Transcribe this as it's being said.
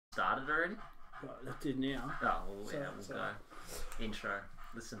Started already? Right, that did now. Oh, well, yeah, we'll go. Intro.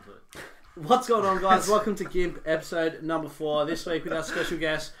 Listen to it. What's going on, guys? Welcome to GIMP episode number 4. This week with our special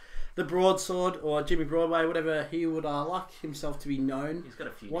guest, the Broadsword, or Jimmy Broadway, whatever he would like himself to be known. He's got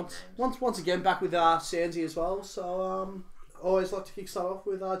a few Once again, back with Sandsy as well. So, always like to kick start off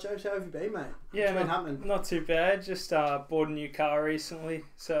with James. How have you been, mate? Yeah, What's been happening? not too bad. Just bought a new car recently,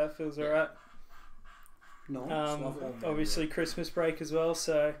 so it feels alright. Nice. Obviously Christmas break as well,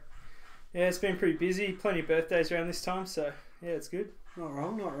 so yeah, it's been pretty busy. Plenty of birthdays around this time, so yeah, it's good. Not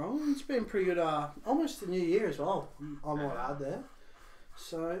wrong, not wrong. It's been pretty good. Almost the new year as well, I might add there.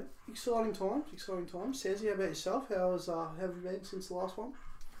 So, exciting times. Sandsy, how about yourself? How have you been since the last one?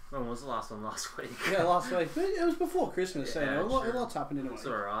 When was the last one? Last week? Yeah, last week. But it was before Christmas, Yeah, so a lot's happened in a week. It's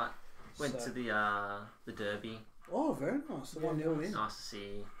alright. Went to the Derby. Oh, very nice. The 1-0 win. Nice to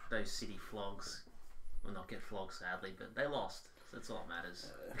see those city flogs. Well, not get flogged, sadly, but they lost. So that's all that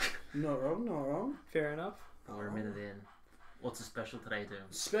matters. Not wrong, not wrong. Fair enough. We're a minute in. What's the special today, do?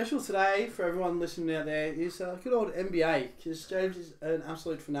 Special today for everyone listening out there is good old NBA, because James is an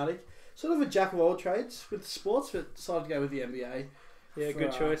absolute fanatic. Sort of a jack of all trades with sports, but decided to go with the NBA. Yeah,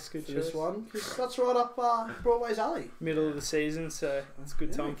 good choice. This one, because that's right up Broadway's alley. Middle of the season, so it's a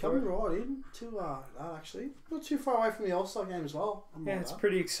good time for it. Coming right in to that actually. Not too far away from the All-Star game as well. Yeah, it's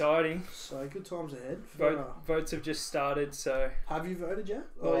pretty exciting. So good times ahead. Votes have just started, so... Have you voted yet?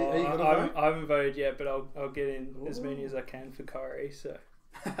 I haven't voted yet, but I'll get in as many as I can for Kyrie, so...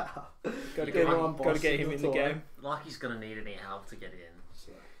 got to get him in the game. Like he's going to need any help to get in.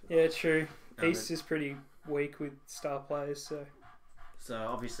 So. Yeah, true. East is pretty weak with star players, so... So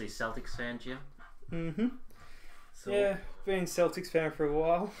obviously Celtics fan, Jim. Mm-hmm. So, yeah, been Celtics fan for a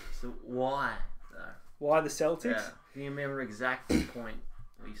while. So why though? Why the Celtics? Yeah. Can you remember exactly the point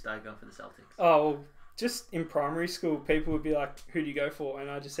where you started going for the Celtics? Oh, well, just in primary school, people would be like, "Who do you go for?" And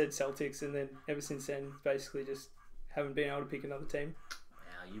I just said Celtics, and then ever since then, basically just haven't been able to pick another team.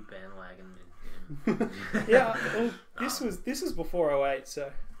 Wow, you bandwagon. Yeah, well, this was before 08,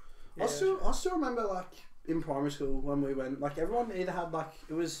 so. Yeah. I still remember in primary school when we went, everyone either had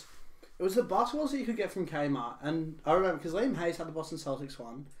it was the basketballs that you could get from Kmart, and I remember because Liam Hayes had the Boston Celtics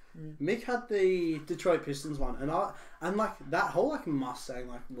one, Mick had the Detroit Pistons one, and that whole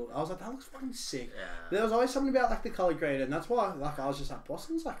Mustang look, I was like, that looks fucking sick. Yeah. There was always something about the colour green, and that's why I was just like,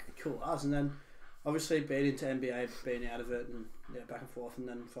 Boston's cool as, and then obviously being into NBA, being out of it, and back and forth, and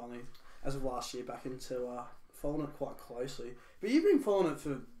then finally as of last year back into following it quite closely. But you've been following it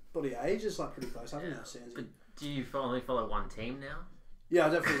for bloody ages, pretty close, haven't you? But do you only follow one team now? Yeah,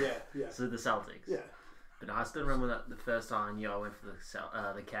 definitely. Yeah. So the Celtics. Yeah. But I still remember that the first time I knew I went for the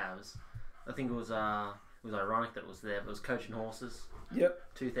Cavs. I think it was ironic that it was there. But it was Coaching Horses. Yep.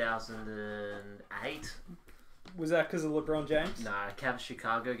 2008. Was that because of LeBron James? No, Cavs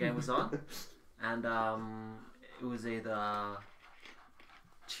Chicago game was on, and it was either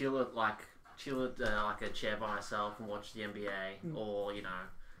chill at a chair by myself and watch the NBA, or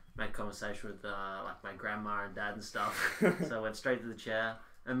make conversation with my grandma and dad and stuff. So I went straight to the chair,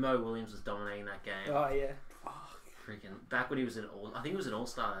 and Mo Williams was dominating that game. Oh yeah. Freaking back when he was I think he was an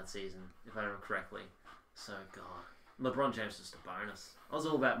All-Star that season, if I remember correctly. So God, LeBron James was just a bonus. I was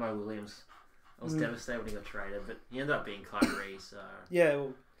all about Mo Williams. I was devastated when he got traded, but he ended up being Kyrie. So yeah,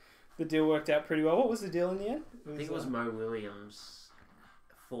 well, the deal worked out pretty well. What was the deal in the end? I think it was Mo Williams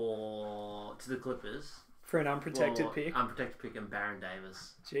to the Clippers. For an unprotected pick. Unprotected pick and Baron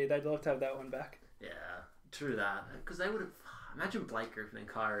Davis. Gee, they'd love to have that one back. Yeah, true that. Because they would have... Imagine Blake Griffin and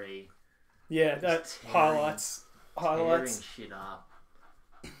Kyrie. Yeah, that highlights. Tearing shit up.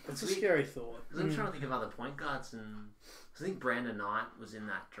 It's a scary thought. Because I'm trying to think of other point guards, and I think Brandon Knight was in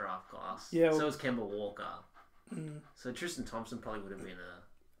that draft class. Yeah. So was Kemba Walker. So Tristan Thompson probably would have been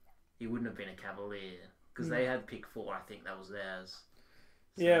he wouldn't have been a Cavalier. Because they had pick 4, I think that was theirs.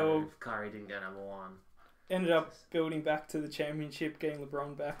 So yeah, well... if Kyrie didn't go number 1... Ended up building back to the championship, getting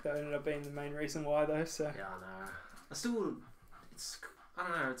LeBron back. That ended up being the main reason why, though. So yeah, I know. I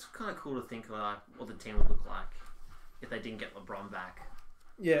don't know. It's kind of cool to think what the team would look like if they didn't get LeBron back.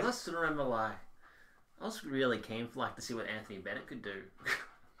 Yeah, but I still remember I was really keen for to see what Anthony Bennett could do.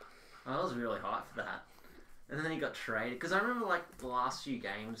 I was really hyped for that, and then he got traded because I remember the last few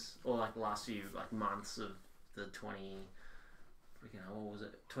games or the last few months of the 20. What was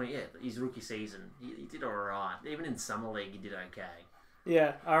it? 20. Yeah, his rookie season. He did alright. Even in summer league, he did okay.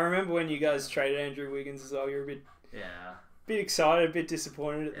 Yeah, I remember when you guys traded Andrew Wiggins as well. You were a bit excited, a bit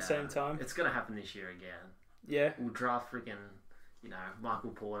disappointed at the same time. It's gonna happen this year again. Yeah, we'll draft Michael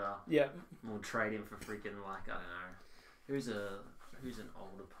Porter. Yeah, we'll trade him for I don't know, who's an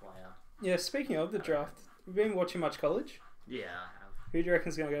older player. Yeah, speaking of the draft, have you been watching much college? Yeah, I have. Who do you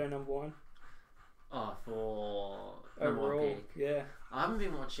reckon's going to go number 1? Oh, for number one Overall, pick. yeah. I haven't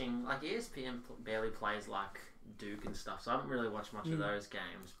been watching, like, ESPN barely plays, like, Duke and stuff, so I haven't really watched much of those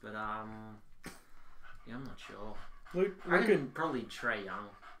games, but, yeah, I'm not sure. I reckon probably Trae Young.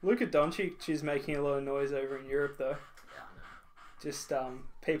 Luka Doncic is making a lot of noise over in Europe, though. Yeah, I know. Just,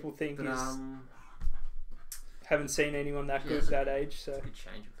 people think But, he's... haven't seen anyone that good at that age, so... Good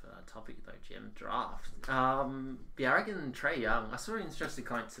change of topic, though, Jim. Draft. Yeah, I reckon Trae Young. I saw an interesting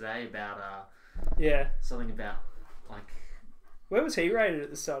comment today about, something about, like... Where was he rated at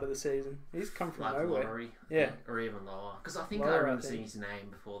the start of the season? He's come from like nowhere. lottery, Yeah. Or even lower. Because I think Lower, I I remember think. seeing his name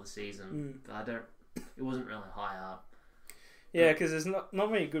before the season, but it wasn't really high up. Yeah, because there's not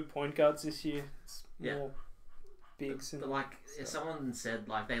many good point guards this year. It's more bigs. But like, someone said,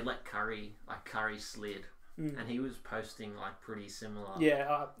 like, they let Curry slid, and he was posting, like, pretty similar.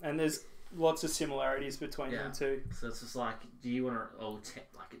 Yeah, and there's lots of similarities between them too. So it's just like, do you want to,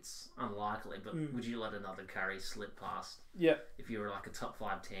 like, it's unlikely, but would you let another Curry slip past? Yeah. If you were, like, a top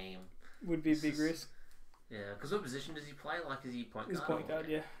 5 team. Would be a big risk. Yeah, because what position does he play? Like, is he point guard? He's point guard,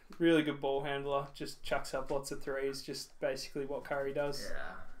 yeah. Really good ball handler. Just chucks up lots of threes. Just basically what Curry does.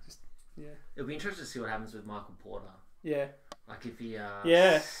 Yeah. It'll be interesting to see what happens with Michael Porter. Yeah. Like, if he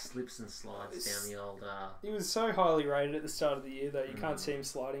slips and slides down the old... He was so highly rated at the start of the year, though. You can't see him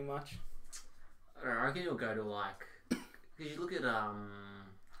sliding much. I don't know, I reckon he'll go to, like... Because you look at,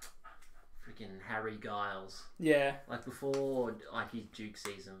 freaking Harry Giles. Yeah. Like, before, like, his Duke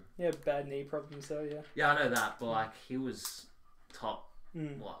season. Yeah, bad knee problems, though, yeah. Yeah, I know that, but, like, he was top,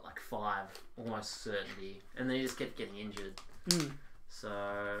 like 5, almost certainty. And then he just kept getting injured. So,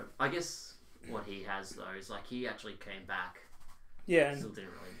 I guess what he has, though, is, like, he actually came back. Yeah. Still didn't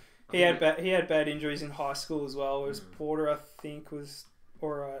really... He had bad injuries in high school as well, whereas Porter, I think, was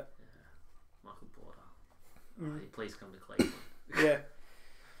alright. Yeah. Michael Porter. Please come to Cleveland. Yeah.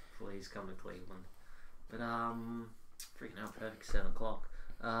 Please come to Cleveland. But, freaking hell, perfect 7 o'clock.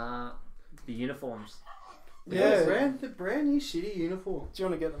 The uniforms. The brand new City uniform. Do you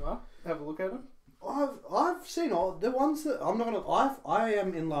want to get them up? Have a look at them? I've seen all the ones that I'm not gonna. I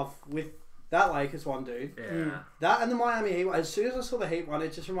am in love with that Lakers one, dude. Yeah. That and the Miami Heat one. As soon as I saw the Heat one,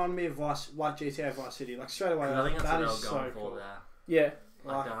 it just reminded me of GTA Vice City. Like straight away. I think that's that what I is was going so for cool. there. Yeah.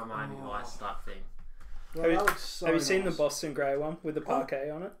 Like the Miami Vice type thing. Well, that looks so have you seen the nice. Boston Grey one with the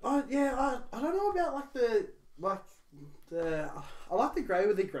parquet on it? Oh yeah, I don't know about like the I like the grey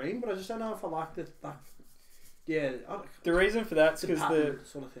with the green, but I just don't know if I like the like. Yeah. The reason for that's because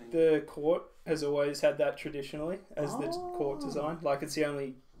sort of thing. the court has always had that traditionally as the court design. Like it's the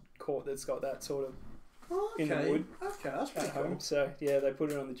only court that's got that sort of in the wood. Okay, that's pretty at cool. home. So yeah, they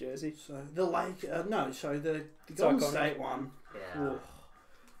put it on the jersey. So the the Golden iconic. State one. Yeah.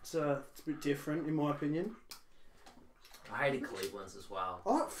 It's a bit different in my opinion. I hated Cleveland's as well.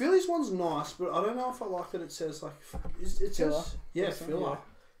 I like Philly's one's nice, but I don't know if I like that it says like it Filler? says filler.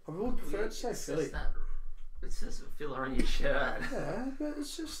 I would prefer it to say Philly. It says filler on your shirt. Yeah, but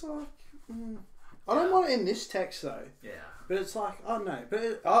it's just like I don't want it in this text though. Yeah. But it's like I don't know.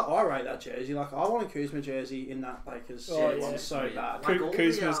 But I rate that jersey. Like I want a Kuzma jersey in that Lakers one so bad. Like all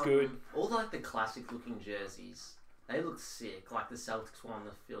Kuzma's the, good. All like the classic looking jerseys, they look sick. Like the Celtics one,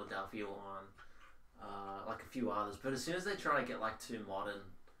 the Philadelphia one. Like a few others, but as soon as they try to get like too modern,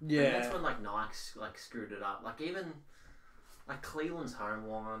 that's when like Nike like screwed it up. Like even like Cleveland's home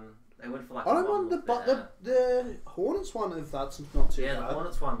one, they went for like. I don't want the Hornets one if that's not too bad. Yeah, the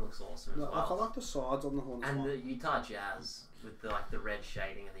Hornets one looks awesome as well. I like the sides on the Hornets and one. the Utah Jazz with the red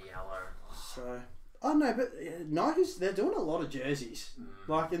shading and the yellow. So I don't know, but Nike's they're doing a lot of jerseys.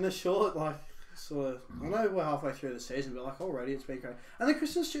 Like in the short sort of, I know we're halfway through the season, but like already it's been great. And the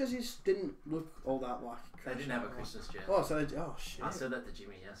Christmas jerseys didn't look all that like. They didn't have a Christmas jersey. Oh, so shit! I said that to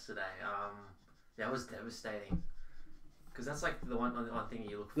Jimmy yesterday. That was devastating. Because that's like the one thing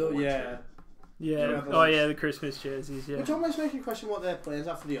you look forward to. Yeah. Oh yeah, the Christmas jerseys. Yeah. Which almost makes you question what their plans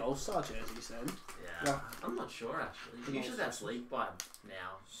are for the All-Star jerseys then. Yeah. I'm not sure actually. Usually that's leaked by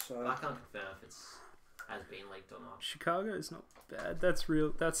now. So I can't confirm if it's has been leaked or not. Chicago is not bad. That's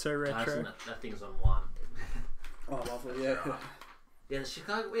real. That's so retro. That thing's on one. Oh, lovely. Yeah. Right. Yeah, the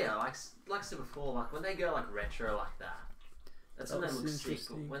Chicago. Yeah, like I said before, like when they go like retro like that, that's when they look sick.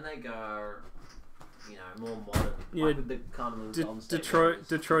 But when they go, more modern, like with the kind of Golden State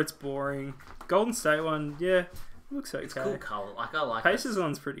Detroit's boring. Golden State one, looks okay. It's cool color. Like I like. Pacers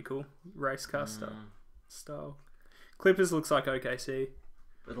one's pretty cool. Race car style. Clippers looks like OKC.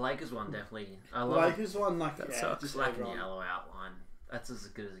 But the Lakers one definitely. I The love Lakers one that sucks. just black and yellow outline. That's as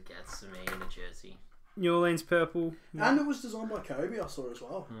good as it gets to me in a jersey. New Orleans purple. And it was designed by Kobe, I saw as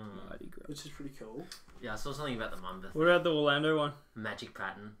well, Mighty gross. which is pretty cool. Yeah, I saw something about the Mamba What about the Orlando one? magic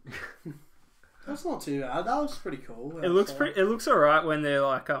pattern. That's not too bad. That was pretty cool. It looks pretty. It looks alright when they're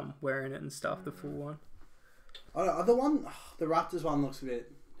like wearing it and stuff. The full one. I don't, the Raptors one looks a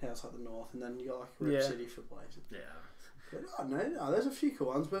bit outside the north, and then you got like Rip City for Blazers. Yeah. But I don't know. No, there's a few cool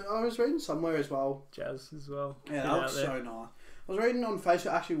ones, but I was reading somewhere as well. Jazz as well. Yeah, that looks so nice. I was reading on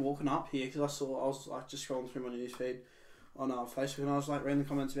Facebook, actually walking up here, because I was like just scrolling through my newsfeed on Facebook, and I was like reading the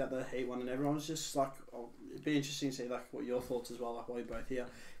comments about the Heat one, and everyone was just like, oh, it'd be interesting to see like what your thoughts as well, like while you're both here,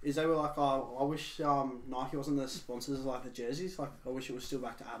 is they were like, oh, I wish Nike wasn't the sponsors of like the jerseys, like I wish it was still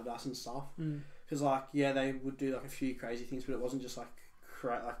back to Adidas and stuff, because like yeah, they would do like a few crazy things, but it wasn't just like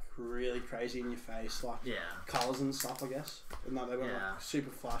really crazy in your face, like colours and stuff, I guess, and like they were like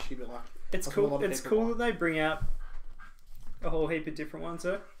super flashy, but like it's cool. It's cool that they bring out a whole heap of different ones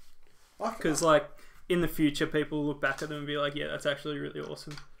though, because like in the future people look back at them and be like, yeah, that's actually really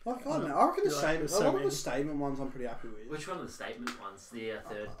awesome. Like, I don't know. I reckon a lot of the statement ones I'm pretty happy with. Which one of the statement ones? The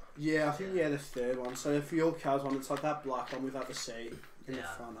third? Yeah, I think the third one. So if your Cavs one, it's like that black one with like the C in the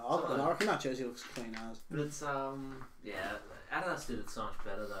front. I reckon that jersey looks clean as. But it's Adidas did it so much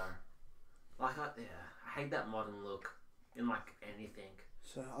better though. Like I hate that modern look in like anything.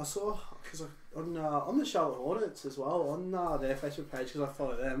 So I saw, because on the Charlotte Hornets as well, on their Facebook page, because I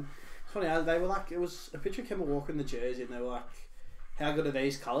follow them, it's funny, they were like, it was a picture of Kemba Walker in the jersey, and they were like, how good are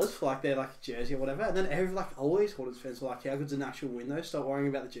these colours for like their like jersey or whatever, and then all these Hornets fans were like, how good's an actual win though, stop worrying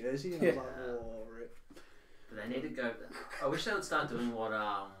about the jersey, and I was like, oh rip. But they need to go, I wish they would start doing what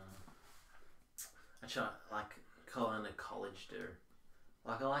like Colin and college do.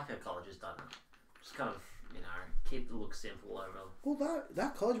 Like I like how college has done it. Just kind of, keep the look simple over. Well,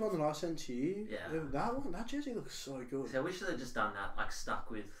 that college one that I sent to you, that jersey looks so good. So I wish they'd just done that, like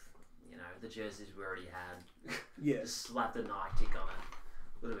stuck with, the jerseys we already had. Yeah. Just slap the Nike tick on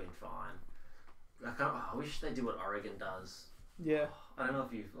it. Would have been fine. I wish they did what Oregon does. Yeah. I don't know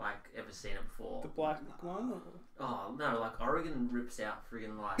if you've ever seen it before. The black one? Oh no, Oregon rips out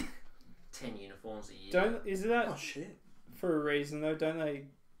friggin' 10 uniforms a year. Is that? Oh shit. For a reason though, don't they?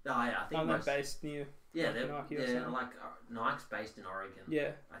 Oh yeah, I think aren't they based near? Yeah, Nike or something? Nike's based in Oregon.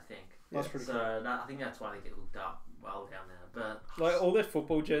 Yeah, I think that's pretty cool. So I think that's why they get hooked up well down there. But all their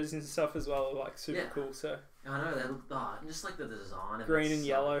football jerseys and stuff as well are super cool. So I know they look just the design, green and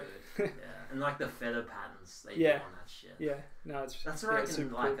yellow. Yeah, and the feather patterns they do on that shit. Yeah, no, that's where I reckon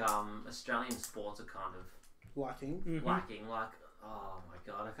cool. Australian sports are kind of lacking. Mm-hmm. Oh my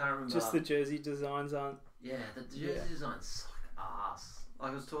god, I can't remember. Just the jersey designs aren't. Yeah, the jersey designs suck ass. I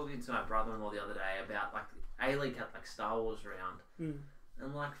was talking to my brother-in-law the other day about A-League had Star Wars around, and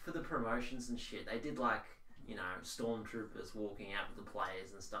for the promotions and shit, they did stormtroopers walking out with the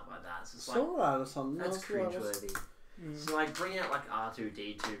players and stuff like that. So it's or something. That's cringeworthy. So bring out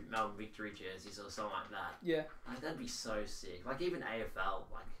R2D2 Melbourne Victory jerseys or something like that. Yeah, that'd be so sick. Even AFL,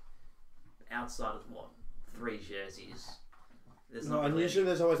 outside of 3 jerseys. And usually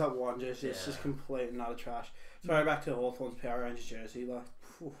there's always that one jersey. It's just complete and utter trash. Sorry, back to Hawthorn's Power Rangers jersey.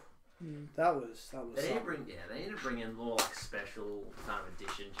 That was. They need to bring in more special kind of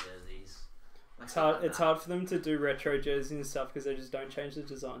edition jerseys. It's hard for them to do retro jerseys and stuff because they just don't change the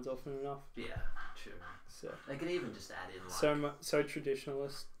designs often enough. Yeah, true. So they could even just add in so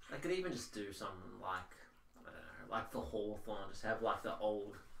traditionalist. They could even just do something I don't know, for Hawthorn, just have the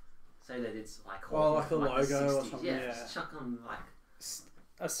old. Say they did Hawthorn, the logo or something. Yeah, just chuck on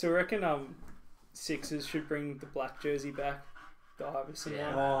I still reckon Sixers should bring the black jersey back. The Iverson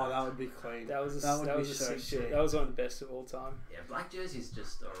one. Oh, that would be clean. That was a sick. That was one of the best of all time. Yeah, black jerseys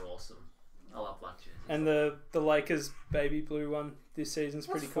just are awesome. I love black jerseys. And the Lakers baby blue one this season's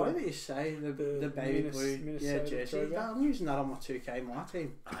pretty cool. Funny that you say the baby blue jersey. I'm using that on my 2K my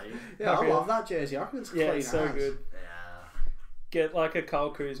team. Are you? Yeah, I love that jersey. I reckon it's clean. It's so good. Yeah. Get a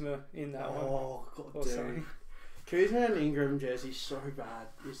Kyle Kuzma in that one. Oh god, dude. Kuzma and Ingram jersey so bad.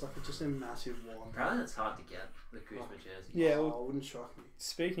 It's just a massive one. Apparently it's hard to get the Kuzma jersey. Yeah, it wouldn't shock me.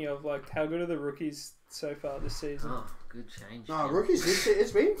 Speaking of how good are the rookies so far this season? Oh, good change. No, rookies this season,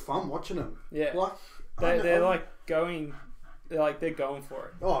 it's been fun watching them. Yeah, they're going for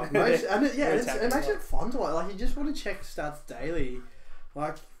it. Oh, it makes it fun to watch. You just want to check stats daily.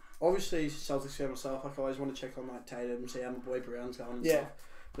 Obviously, Celtics fan myself. I always want to check on Tatum and see how my boy Brown's going and stuff.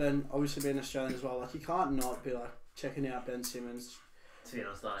 Then obviously being Australian as well, you can't not be checking out Ben Simmons. To be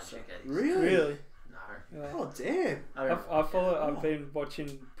honest, I don't check Eddie's. Really? No. Yeah. Oh damn! I've been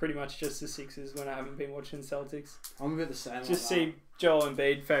watching pretty much just the Sixers when I haven't been watching Celtics. I'm a bit the same. Just like see Joel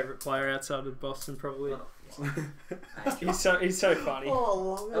Embiid, favourite player outside of Boston, probably. He's so funny.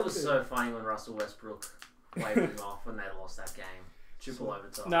 It was so funny when Russell Westbrook waved him off when they lost that game. Triple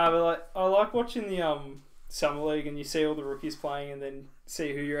overtime. No, but like I like watching the summer league and you see all the rookies playing and then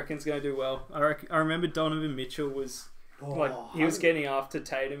see who you reckon's going to do well. I remember Donovan Mitchell was he was getting after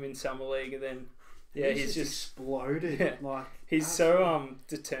Tatum in summer league and then he's just exploded. Yeah. Like he's so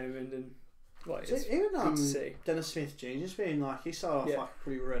determined and like so it's even good to see. Dennis Smith Jr.'s been like he started off like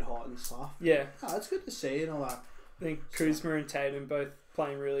pretty red hot and stuff. Yeah, it's good to see and all that. I think Kuzma and Tatum both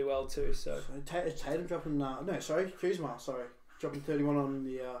playing really well too. So Tatum dropping Kuzma dropping 31 on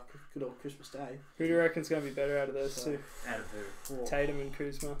the good old Christmas Day. Who do you reckon's going to be better out of those two? Out of who? Tatum and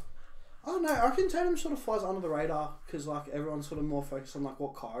Kuzma. Oh no, I reckon Tatum sort of flies under the radar because like everyone's sort of more focused on like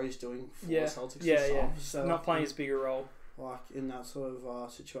what Kyrie's doing for the Celtics. Yeah. So not playing as big a role. Like in that sort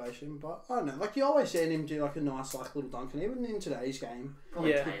of situation, but I don't know. Like you always seen him do like a nice like little dunk, and even in today's game,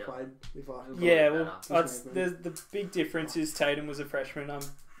 Probably he Tatum. played with like the big difference is Tatum was a freshman. I'm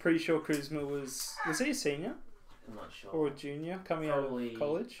pretty sure Kuzma was he a senior? I'm not sure. Or a junior coming Probably, out of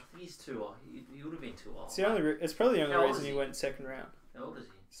college? I think he's too old. He would have been too old. It's probably the How only old reason is he he? went second round. How old is he?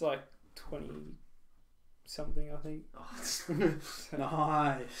 It's like 20 something, I think. Oh,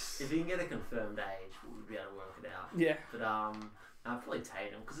 nice. if you can get a confirmed age, we'll be able to work it out. Yeah. But probably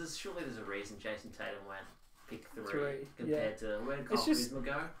Tatum, because surely there's a reason Jason Tatum went pick 3 compared to where did Kyle Kuzma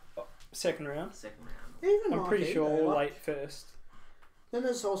go? Second round. Second round. Even I'm pretty Marquis, sure though, like, late first. Then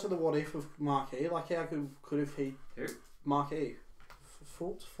there's also the what if of Marquis. Like how could have he Who? Marquis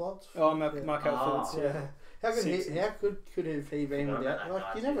Fultz? Oh, Markel Fultz. Yeah. How could have he been Forgot with about that? that Like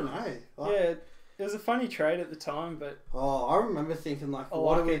guy you too. never know. Like, Yeah, it was a funny trade at the time, but I remember thinking like, I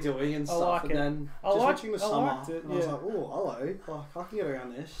what like are we it. doing and I stuff, like and it. then I just like- watching the I summer, liked it, and I was yeah. like, oh, hello, like I can get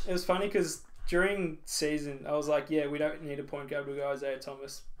around this. it was funny because during season, I was like, yeah, we don't need a point guard. We go Isaiah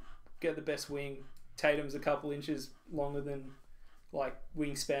Thomas, get the best wing. Tatum's a couple inches longer than like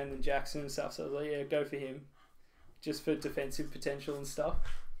wingspan than Jackson and stuff. So I was like, yeah, go for him, just for defensive potential and stuff.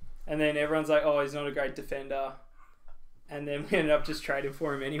 And then everyone's like, oh, he's not a great defender. And then we ended up just trading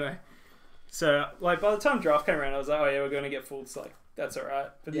for him anyway. So like by the time draft came around, I was like, oh yeah, we're going to get Fultz. Like that's all right.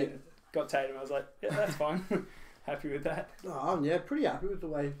 But then got Tatum. I was like, yeah, that's fine. Happy with that. Oh, pretty happy with the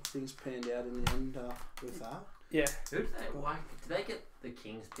way things panned out in the end with that. Yeah. Who did they get the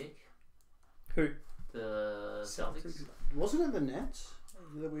Kings pick? Who? The Celtics. Wasn't it the Nets?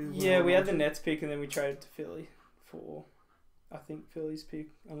 We had the Nets pick and then we traded to Philly for, I think, Philly's pick.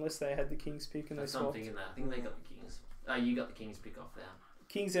 Unless they had the Kings pick and they That's what I'm swapped. thinking that. I think they got the Kings. You got the Kings pick off there.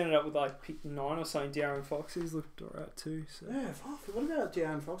 Kings ended up with like pick 9 or something. De'Aaron Fox, he's looked alright too. So. Yeah, fuck. What about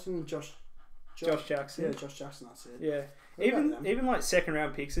De'Aaron Fox and Josh Jackson? Yeah, Josh Jackson. That's it. Yeah. What about them? Even like second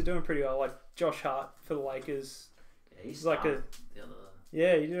round picks are doing pretty well. Like Josh Hart for the Lakers. Yeah, he's like the other.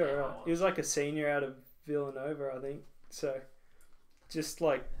 Yeah, he did Yeah, alright. He was like a senior out of Villanova, I think. So, just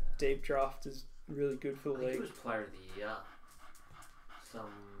like deep draft is really good for the I think he league. was player of the year.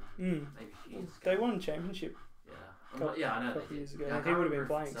 Maybe a few years ago. They won a championship. Yeah, I know couple they did. years ago. Yeah, I He can't would have been remember if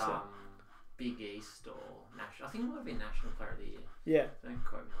playing, it's, so. Big East or national. I think it might have been National Player of the Year. Yeah, Don't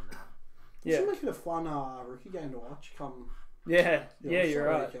quote me on that. yeah, Should make it a fun rookie game to watch. Come. yeah. Yeah, You're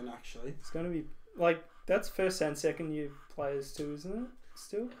right. Weekend, actually. It's going to be like that's first and second year players too, isn't it?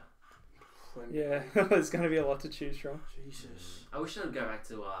 Still. Yeah, there's going to be a lot to choose from. Jesus. I wish I'd go back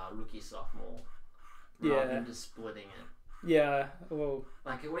to rookie sophomore. Yeah. Rather than just splitting it. Yeah, well,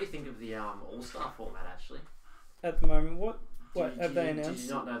 Like, what do you think of the All Star format? Actually, at the moment, what have they Did announced?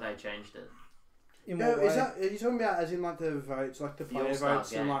 you not know they changed it? In Yeah, what way? is that? Are you talking about as in like the votes, like the player All-Star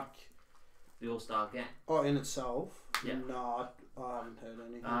votes, and game. like The All Star game. in itself? Yeah. No, I haven't heard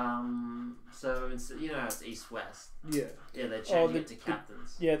anything. So it's, it's East West. Yeah. Yeah, they're changing it to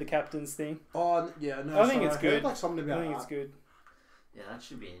captains. Yeah, the captain's thing. Oh yeah, no. I think sorry, it's heard, good. like something about I think that. it's good Yeah, that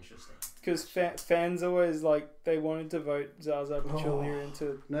should be interesting. because fans always like they wanted to vote Zaza Pachulia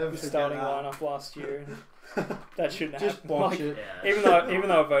into Never the forget starting that. lineup last year. And that shouldn't Just happen. botch Like, it. Yeah. even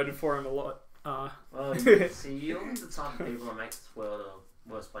though I voted for him a lot. Well, see, you're the type of people that make this world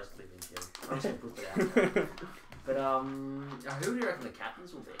a worse place to live in, Jim. I'm just gonna put that out there. But who do you reckon the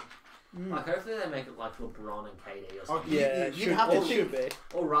captains will be? Like, hopefully they make it like LeBron and KD or something. Yeah, You'd should, have to it should be.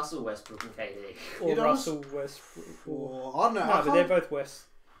 Or Russell Westbrook and KD. Or You'd Russell Westbrook. Or, I don't know. No, I but they're can't- both West.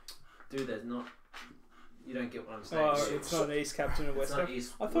 Dude, there's not. You don't get what I'm saying. Oh, it's not an East captain and It's West not captain.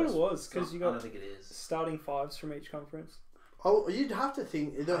 East. I thought it West. was It's because not- you I don't got think it is. starting fives from each conference. Oh, you'd have to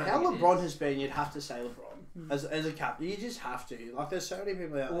think I how think it LeBron is. has been. You'd have to say LeBron as a captain. You just have to. Like, there's so many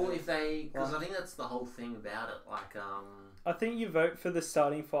people out Or there. if they, because I think that's the whole thing about it. Like, I think you vote for the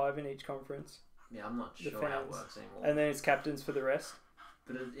starting 5 in each conference, yeah, I'm not The sure how it fans. works anymore. and then it's captains for the rest.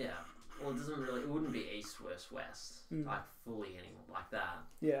 But yeah, well, it doesn't really. It wouldn't be East, West, West, like fully anymore, like that.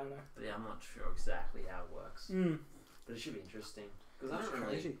 Yeah, I know. But yeah, I'm not sure exactly how it works. But it should be interesting because I That's don't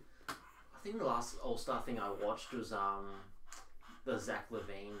really. crazy. I think the last All Star thing I watched was the Zach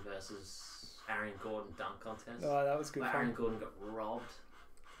Levine versus Aaron Gordon dunk contest. Oh, that was good Like fun. Aaron Gordon got robbed.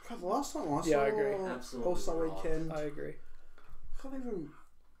 God, the last time I Yeah, saw I agree. Absolutely All-Star robbed. Weekend, I agree. I can't even.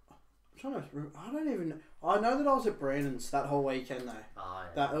 I'm trying to. I don't even. I know that I was at Brandon's that whole weekend though. Oh,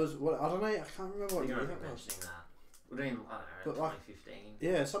 yeah. That was what I don't know. I can't remember I what think I year remember that was. mentioning that. We're doing, I But, don't know, like, 2015.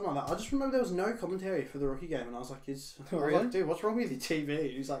 Yeah, something like that. I just remember there was no commentary for the rookie game, and I was like, I was really? like, dude, what's wrong with your TV? And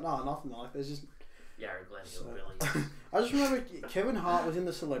he's like, no, nothing. Like, there's just. Gary Glenn So- really. I just remember Kevin Hart was in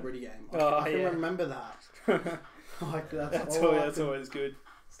the celebrity game. I can yeah. remember that. Like That's all I always, can- always good.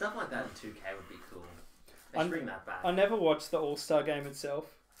 Stuff like that in 2K would be cool. They I'm- should bring that back. I never watched the All-Star game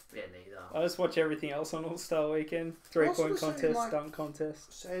itself. Yeah, neither. I just watch everything else on All-Star weekend. I was 3-point sort of saying, contest, like- dunk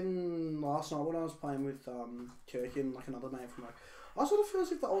contest. Saying last night when I was playing with Kirk and like another mate from work, I sort of feel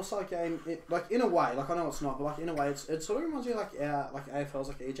as if the All Star game, like in a way, like I know it's not, but like in a way, it sort of reminds me of like AFL's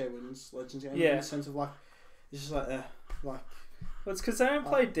like EJ Wins Legends game. Yeah. In the sense of like it's just like like Well, it's because they don't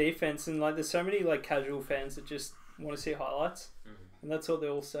play defense, and like there's so many like casual fans that just want to see highlights, and that's what the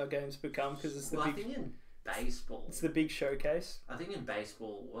All-Star games become because it's the Well, I big, think in baseball, it's the big showcase. I think in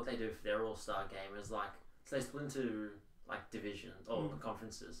baseball, what they do for their All-Star game is like, so they split into like divisions or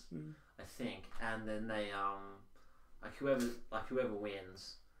conferences, I think, and then they like whoever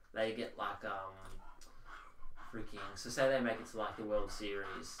wins, they get like freaking. So say they make it to like the World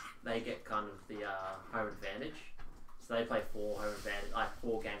Series, they get kind of the home advantage. So they play 4 home advantage, like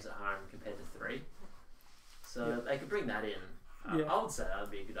 4 games at home compared to 3. So they could bring that in. Yeah. I would say that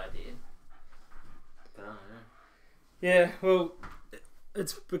would be a good idea. But I don't know. Yeah, well,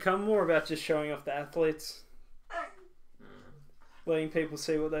 it's become more about just showing off the athletes, letting people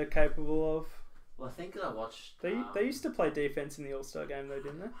see what they're capable of. Well, I think I watched. They used to play defense in the All-Star game though,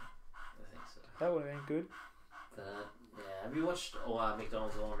 didn't they? I think so. That would have been good But yeah, have you watched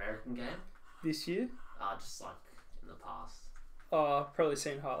McDonald's All-American game? this year. Just like in the past. Oh, I've probably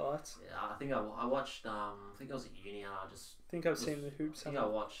seen highlights. Yeah, I think I watched. I think I was at uni and I just. I think I've seen the hoops. I think I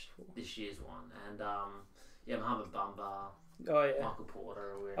watched this year's one and yeah, Mohamed Bamba, Oh yeah. Michael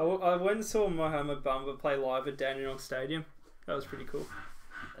Porter. I went and saw Mohamed Bamba play live at Dandenong Stadium. That was pretty cool.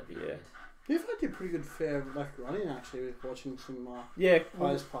 That'd be Yeah. good. you've had a pretty good fair like running actually with watching some Yeah,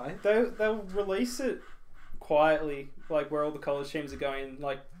 players play. they'll release it quietly, like where all the college teams are going.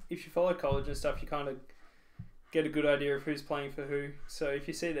 Like if you follow college and stuff, you kind of get a good idea of who's playing for who. So if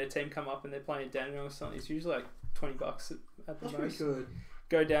you see their team come up and they're playing at Dandenong or something, it's usually like $20 at the That's pretty most. good.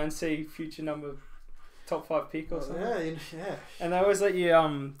 Go down, see future top 5 pick or Well, something. yeah. And they always let you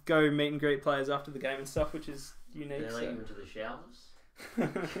go meet and greet players after the game and stuff, which is unique. They let you So. into the showers.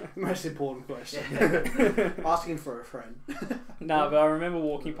 Most important question. Yeah. Asking for a friend. Nah, but I remember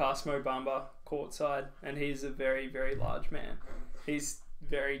walking past Mo Bamba courtside, and he's a very, very large man. He's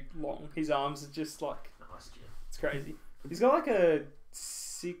very long. His arms are just like, Nice, Jim. it's crazy. He's got like a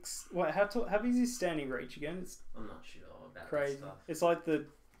 6. Wait, how big is his standing reach again? It's I'm not sure about crazy. that stuff. It's like the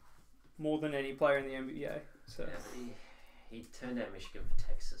more than any player in the NBA. So Yeah, but he turned out Michigan for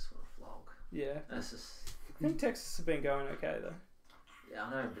Texas with a flog. yeah, That's just. I think Texas has been going okay though. Yeah, I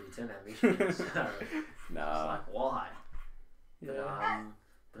know, but he turned out Michigan, so it's Nah, like why? yeah.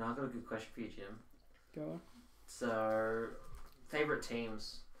 But I've got a good question for you, Jim. Go on. So, favorite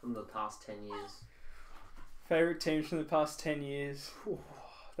teams from the past 10 years? Favorite teams from the past 10 years.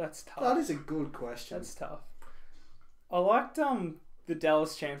 That's tough. That is a good question. That's tough. I liked the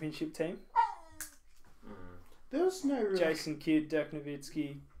Dallas championship team. There was no real... Jason Kidd, Dirk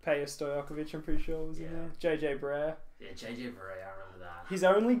Nowitzki, Peja Stojakovic, I'm pretty sure was in there. JJ Brea. Yeah, JJ Barea, I remember that. He's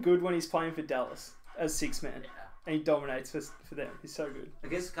only good when he's playing for Dallas as 6-man. Yeah. And he dominates for them. He's so good. I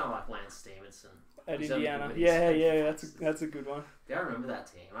guess kind of like Lance Stevenson. At He's only Indiana. good when he's- Yeah, that's a good one. Yeah, I remember that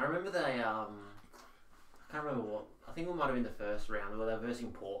team. I remember they, I can't remember what, I think it might have been the first round where they were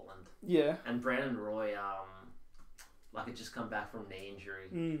versing Portland. Yeah. And Brandon Roy, like had just come back from knee injury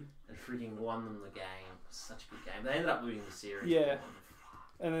and freaking won them the game. Such a good game. They ended up losing the series. Yeah.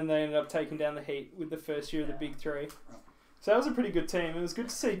 And then they ended up taking down the Heat with the first year of the Big Three. So that was a pretty good team. It was good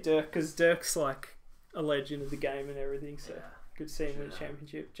to see Dirk, because Dirk's like a legend of the game and everything. So Yeah. good to see him win a Sure.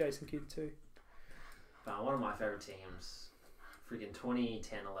 championship. Jason Kidd too. But one of my favourite teams, freaking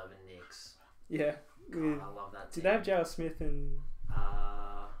 2010-11 Knicks. Yeah. God, With- I love that. Did team. they have J.R. Smith and...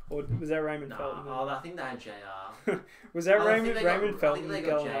 Or was that Raymond No, Felton? I think they had JR. Was that I think Raymond they got- Raymond Felton I think and they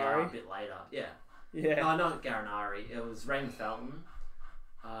got JR a Gallinari? bit later. Yeah. Yeah. No, not Gallinari. It was Raymond Felton.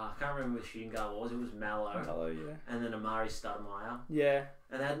 I can't remember who the shooting guard was. It was Mallow. Hello, yeah. And then Amari Stoudemire. Yeah.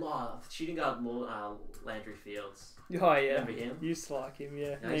 And they had shooting guard Landry Fields. Oh, yeah. Remember him? Used to like him,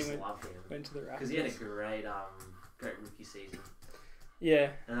 yeah. I And used he to love him. went to the Raptors. Because he had a great rookie season. Yeah.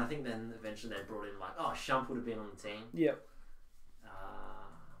 And I think then eventually they brought in Shump would have been on the team. Yep.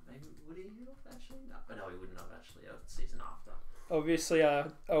 Maybe would he have actually? No, he wouldn't have actually. The season after. Obviously, our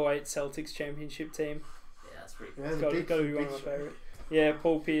 08 Celtics championship team. Yeah, that's pretty cool. Yeah, It's the got to be one of my favourite. Yeah,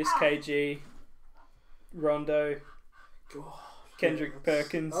 Paul Pierce, KG, Rondo, God, Kendrick yeah, that's-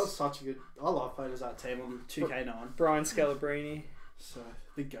 Perkins. That was such a good. I love playing as that team on 2K9. Brian Scalabrine. So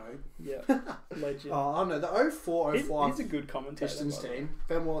the goat. Yeah, legend. Oh, I don't know the 04, 05 He's a good commentator. Pistons by the way. team.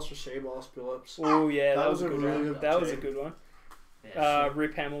 Ben Wallace, Rasheed Wallace, Phillips. Oh yeah, That that was was a a good really one. good That was a team. good one. Yeah, shit.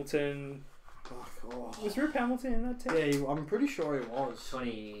 Rip Hamilton. Fuck, Was Rip Hamilton in that team? Yeah, I'm pretty sure he was.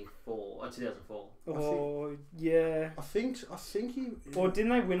 2004. Oh yeah. I think he. Or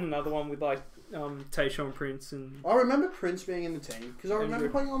didn't they win another one with like Tayshaun Prince and I remember Prince being in the team because I And remember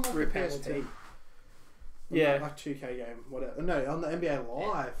Rip- playing on like Rip the PSP. Hamilton. On Yeah. that, like 2K game, whatever. No, on the NBA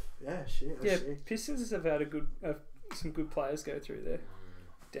Live. Yeah, shit. yeah, That's sick. Pistons have had some good players go through there.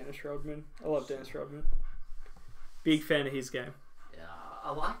 Dennis Rodman. I love Dennis Rodman. Big fan of his game. Yeah,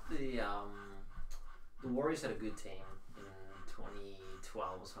 I like the Warriors had a good team in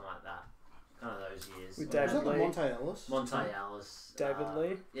 2012 or something like that. Kind of those years. With Was David that the Lee. Monte Ellis? Monte Ellis. David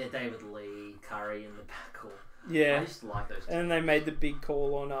Lee. Yeah, David Lee, Curry in the backcourt. I Yeah. used to like those. And then they made the big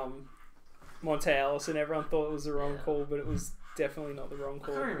call on Monte Ellis, and everyone thought it was the wrong Yeah. call, but it was definitely not the wrong I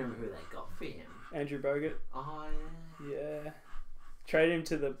call. can't remember who they got for him. Andrew Bogut. Oh yeah. Yeah. Traded him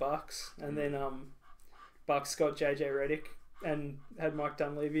to the Bucks, and then Bucks got JJ Redick and had Mike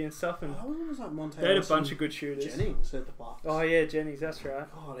Dunleavy and stuff, and I was like Monte they had a Ellis bunch and of good shooters. Jennings at the Bucks. Oh yeah, Jennings, that's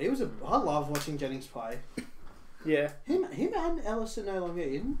right. God, he was a. I love watching Jennings play. Yeah. Him and Ellis are no longer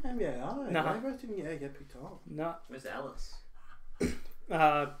in NBA, are they? Nah. They both didn't get picked up. No. Where's Ellis?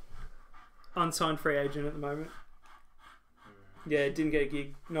 Unsigned free agent at the moment. Yeah, didn't get a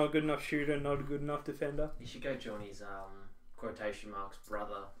gig. Not a good enough shooter, not a good enough defender. You should go join his quotation marks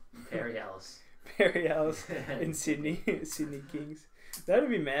brother, Perry Ellis. Perry Ellis in Sydney, Sydney Kings. That'd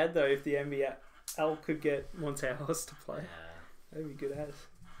be mad though if the NBL could get Monte Ellis to play. Yeah, That'd be good as.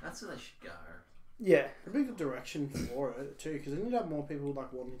 that's where they should go. Yeah, It'd be a good direction for it too, because then you'd have more people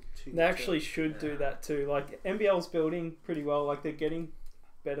like wanting to. they actually should do Yeah. that too. Like NBL's building pretty well. Like they're getting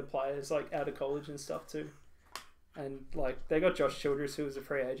better players like out of college and stuff too. And like they got Josh Childress who was a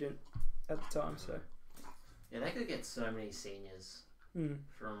free agent at the time. So Yeah, they could get so many seniors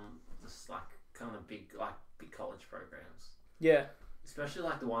from just like kind of big college programs, yeah, especially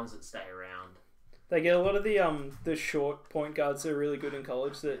like the ones that stay around. they get a lot of the short point guards that are really good in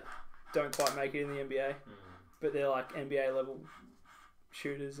college that don't quite make it in the NBA, but they're like NBA level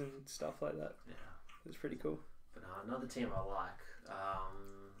shooters and stuff like that. Yeah, It's pretty cool. but another team I like,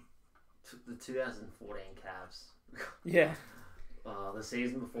 the 2014 Cavs. Yeah, The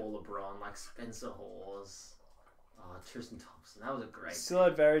season before LeBron, like Spencer Hawes, Tristan Thompson. That was a great. still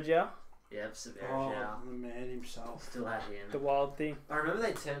had Varejao, Yep, Severus. Oh, the man himself. Still had him. the wild thing. I remember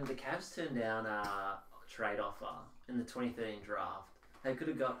the Cavs turned down a trade offer in the 2013 draft. They could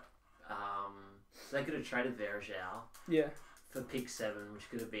have got, so they could have traded Varejao Yeah, for pick 7, which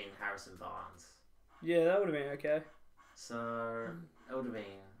could have been Harrison Barnes. yeah, that would have been okay. So it would have been.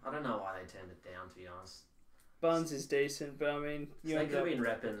 I don't know why they turned it down, to be honest. Buns is decent, but I mean, So they could have been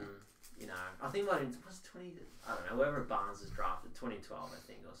repping. You know, I think like it was 20. I don't know. Whoever Barnes is drafted, 2012, I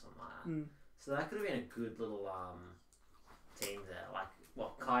think, or something like that. So that could have been a good little team there.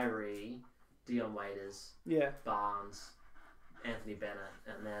 Like Kyrie, Dion Waiters, yeah, Barnes, Anthony Bennett,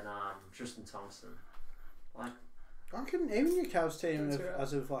 and then Tristan Thompson. Like, I reckon even your Cavs team That's right.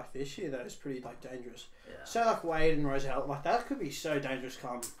 as of like this year though is pretty like dangerous. yeah. So like Wade and Roselle, like that could be so dangerous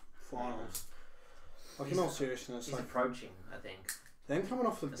come finals. Like in all seriousness, He's like approaching, I think. them coming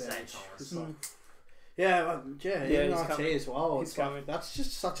off the The St. bench. Thomas. It's like, yeah, Yeah, even he's RT coming. as well. He's It's like, coming. that's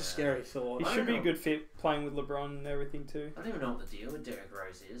just such a scary thought. he I should don't be a know. good fit playing with LeBron and everything too. I don't even know what the deal with Derrick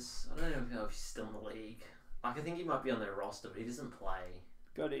Rose is. I don't even know if he's still in the league. Like, I think he might be on their roster, but he doesn't play.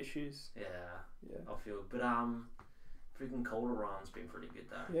 Got issues. Yeah, Yeah, I feel. But freaking Calderon's been pretty good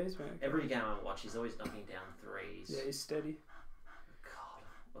though. yeah, he's been okay. Every game I watch, he's always knocking down threes. Yeah, he's steady. God,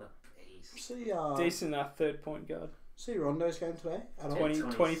 what a beast. Decent third point guard. See Rondo's game today. At all?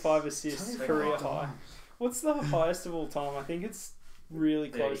 25 assists, 25 career times. high. What's the highest of all time? I think it's really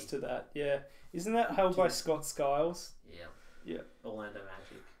close 30. to that. Yeah, Isn't that held by Scott Skiles, Yeah. Yeah. Orlando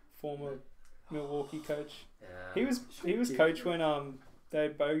Magic. former Milwaukee coach? Yeah. He was coach when they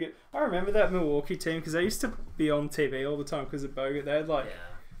had Bogut. I remember that Milwaukee team because they used to be on TV all the time because of Bogut. They had like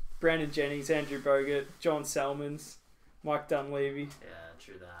Brandon Jennings, Andrew Bogut, John Salmons, Mike Dunleavy. Yeah,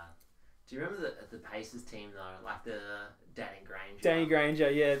 true that. Do you remember the Pacers team though? Like the Danny Granger. Danny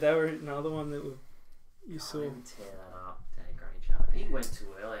Granger, yeah, they were another one that you saw. I didn't tear that up, Danny Granger. He went too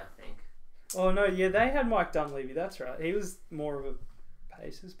early, I think. Oh no, yeah, they had Mike Dunleavy. That's right. He was more of a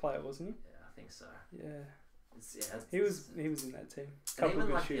Pacers player, wasn't he? Yeah, I think so. Yeah. He was in that team. And even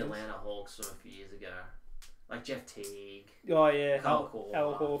like the Atlanta Hawks from a few years ago, like Jeff Teague. Oh yeah, Al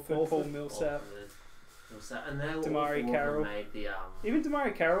Horford, Paul Millsap, and they all Damari Carroll. Made the Even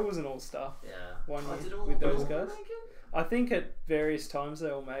Damari Carroll was an all-star. Yeah. One year Did all with those all guys. make it? I think at various times they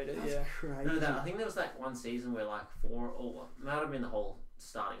all made it. That's Yeah. crazy. No, I think there was like one season where like four, or might have been the whole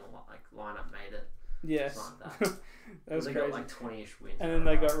starting like lineup made it. Yes. Something like that. That was they crazy. got like 20-ish wins. And then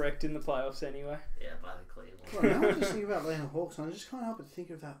they got wrecked in the playoffs anyway. Yeah, by the Cleveland. Well, now I just think about Atlanta Hawks, and I just can't help but think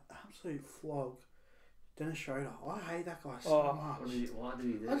of that absolute flog, Dennis Schroeder. I hate that guy so much. Why did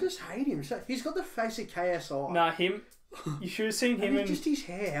he do? I just hate him. So, he's got the face of KSI. Nah, him. You should have seen him. And just his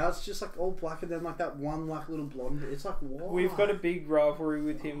hair. How it's just like all black, and then like that one like little blonde. It's like why? We've got a big rivalry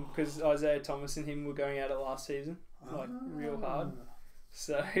with him because Isaiah Thomas and him were going at it last season, like real hard.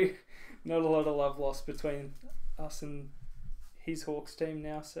 So, not a lot of love lost between us and his Hawks team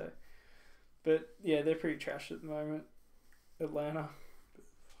now. So, but yeah, they're pretty trash at the moment. Atlanta.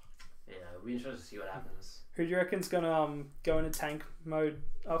 Yeah, we'll be interested to see what happens. Who do you reckon's gonna go into tank mode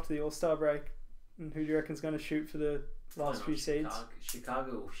after the All-Star break? And who do you reckon's gonna shoot for the last few seeds?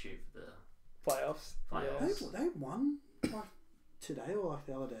 Chicago will shoot for the Playoffs. They won like today or like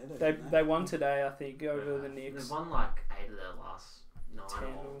the other day. They won today, I think, over the Knicks. They've won like 8 of their last 9 10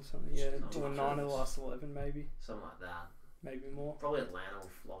 or something. Yeah, or 9 of the last 11 maybe. something like that. Maybe more. Probably Atlanta will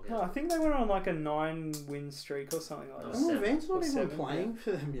flog it. No, I think they went on like a 9-win streak or something like that. And Levine's not Or even 7, playing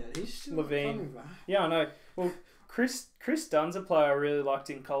for them yet. He's still Levine. coming back. Yeah, I know. Well, Chris Dunn's a player I really liked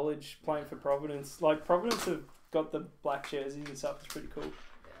in college, playing for Providence. Like Providence have got the black jerseys and stuff. It's pretty cool.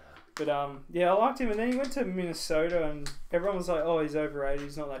 Yeah. But yeah, I liked him. And then he went to Minnesota, and everyone was like, "Oh, he's overrated.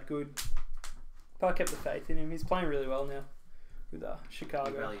 He's not that good." But I kept the faith in him. He's playing really well now with You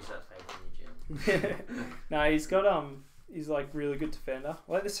Chicago. really use that faith in your gym. No, he's got he's like really good defender.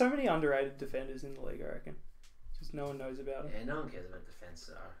 Like there's so many underrated defenders in the league, I reckon. Just no one knows about him. Yeah, no one cares about defense,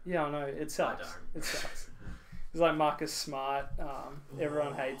 so. Yeah, I know. It sucks. I don't. It sucks. It's like Marcus Smart.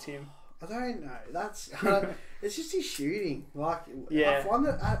 Everyone hates him. I don't know. That's it's just his shooting. Like Yeah. I find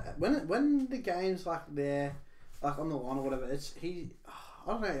that when the game's like there, like on the line or whatever, it's he.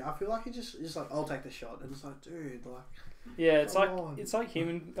 I don't know. I feel like he just like I'll take the shot, and it's like, dude, like. Yeah, it's come on. like him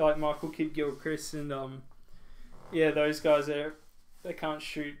and like Michael Kidd Gilchrist and yeah, those guys they can't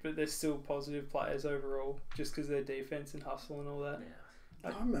shoot, but they're still positive players overall, just because their defense and hustle and all that.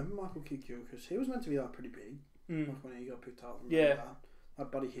 Yeah. I remember Michael Kidd because he was meant to be like pretty big. Like when he got picked up. Yeah.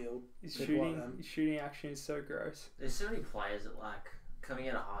 Like Buddy Hield. His shooting action is so gross. There's so many players that like coming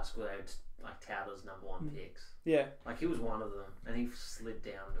out of high school they would like tout as number 1 picks. Yeah. Like he was one of them, and he slid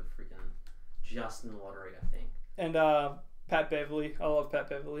down to freaking just in the lottery, I think. And Pat Beverly, I love Pat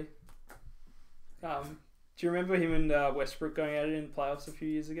Beverly. Do you remember him and Westbrook going at it in the playoffs a few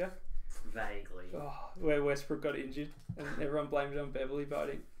years ago? Vaguely. Oh, where Westbrook got injured and everyone blamed it on Beverly, but I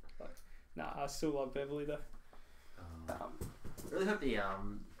didn't. I still love Beverly though. Really hope the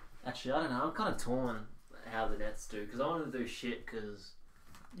actually I don't know. I'm kind of torn how the Nets do because I wanted to do shit because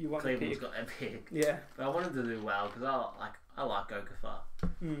You want Cleveland's the pick. got a pick. Yeah. But I wanted to do well because I like Okafor.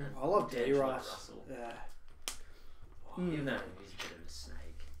 Mm. I love D'Angelo Russell. Yeah. Even though he's a bit of a snake.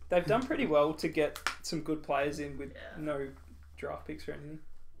 They've done pretty well to get some good players in with Yeah. no draft picks or anything.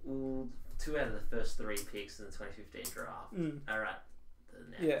 Well, 2 out of the first 3 picks in the 2015 draft are at the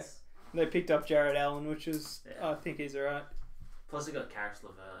Nets. Yeah. They picked up Jared Allen, which is, Yeah. I think he's alright. Plus they got Karis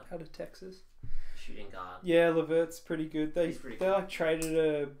LeVert, Out of Texas. shooting guard. Yeah, Levert's pretty good. They He's pretty they good. like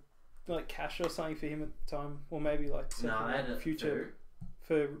traded a cash or something for him at the time, or maybe like No, they had a future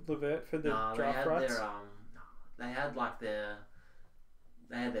for Levert for the No, draft they had rights.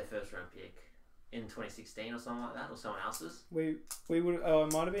 they had their first round pick in 2016 or something like that, or someone else's. We would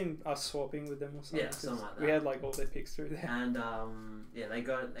it might have been us swapping with them or something. Yeah, 'cause something like We that. had like all their picks through there. And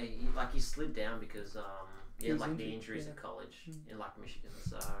he slid down because he had was like knee injured, injuries yeah. in college in like Michigan.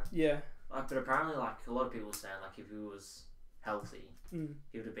 So Yeah. like, but apparently like a lot of people were saying like if he was healthy, Mm.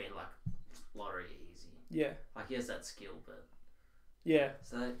 he would have been like lottery easy. Yeah. Like he has that skill, but Yeah.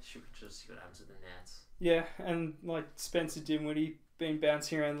 so that should just see what happens with the Nets. Yeah, and like Spencer Dinwiddie been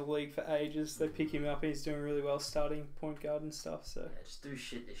bouncing around the league for ages. They pick him up and he's doing really well starting point guard and stuff. So Yeah, just do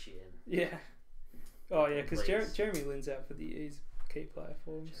shit this year. yeah. Oh yeah, because Please. Jeremy Lin's out for the year. He's a key player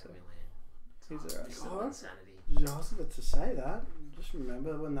for him. So Jeremy Lin. he's alright. Still Oh. insanity. I was about to say that. Just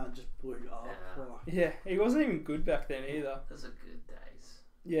remember when that just blew up. Yeah. Like, Yeah, he wasn't even good back then either. Those are good days.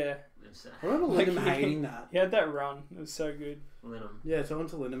 Yeah, Insane. I remember Like, Linham he- hating that. he had that run. It was so good. Linham. Yeah, talking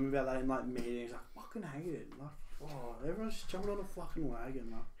to Linham about that in like meetings, like fucking hate it. Like, oh, everyone's just jumping on a fucking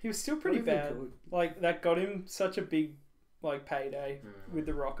wagon. Like, He was still pretty not even bad. good. Like that got him such a big like payday with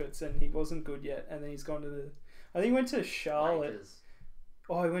the Rockets, and he wasn't good yet. And then he's gone to the. I think he went to Charlotte. Lakers.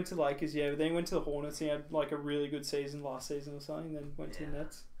 Oh, he went to Lakers, yeah. But then he went to the Hornets. He had like a really good season last season or something. Then went to the Yeah.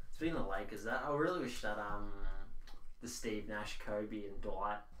 Nets. Speaking of Lakers, that I really wish that the Steve Nash, Kobe, and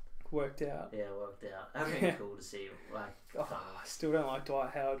Dwight Worked out. worked out. That would be cool to see. Like, Oh, I still don't like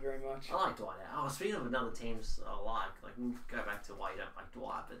Dwight Howard very much. I like Dwight. Oh, speaking of another teams I like we'll go back to why you don't like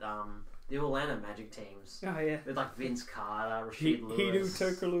Dwight, but the Orlando Magic teams Oh yeah. with like Vince Carter, Rasheed Hidu Lewis,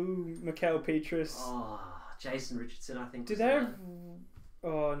 Tokalu, Mikhail Petrus. oh, Jason Richardson, I think. Did was they there. have?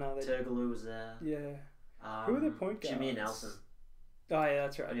 Oh no, they. Turkoglu was there. Yeah. Who were the point Jimmy and guards? Nelson. Oh yeah,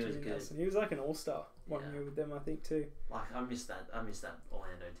 that's right. And he was Jimmy good. Nelson. He was like an all-star one Yeah. year with them, I think too. Like I miss that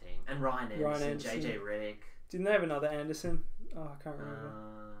Orlando team and Ryan Anderson, JJ Redick. Didn't they have another Anderson? Oh, I can't remember.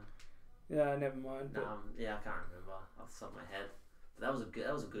 Yeah, never mind. But, Yeah, I can't remember off the top of my head. But that was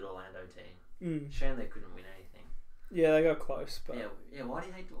a good Orlando team. mm, Shame they couldn't win anything. yeah, they got close, but Yeah. Why do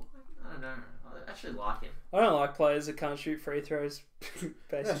you hate Dwight? I don't know. I actually like him. I don't like players that can't shoot free throws. yeah,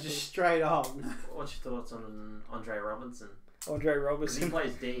 Basically, just straight up. What's your thoughts on Andre Robinson? Andre Because he Robertson.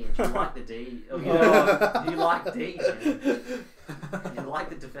 plays D, and you like the D. Oh, you like D. Man. You like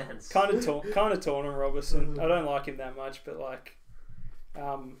the defense. kind of torn on Robertson. I don't like him that much, but like,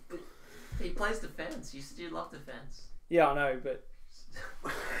 He plays defense. You said you love defense. yeah, I know, but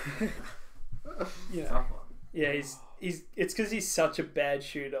you know, Tough one. yeah, he's it's because he's such a bad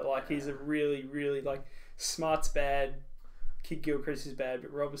shooter. Like he's a really, really like Smart's bad, Kid Gilchrist is bad,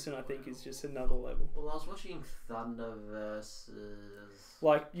 but Robertson I think is just another level. Well, I was watching Thunder versus.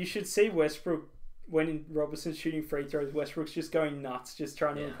 Like you should see Westbrook when Robertson's shooting free throws. Westbrook's just going nuts, just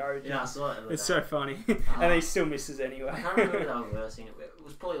trying to encourage him. Yeah, I saw it. It's so funny, and he still misses anyway. I can't remember who they were versing. It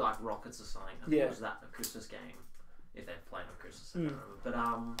was probably like Rockets or something. I think Yeah. it was that a Christmas game, if they played on Christmas. I don't remember.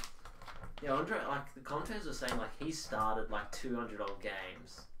 But yeah, Andre, like the commentators were saying, like he started like 200 odd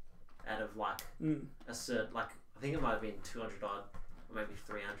games out of like a certain, like I think it might have been 200 odd, or maybe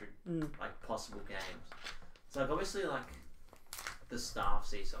 300 like possible games. So like obviously like the staff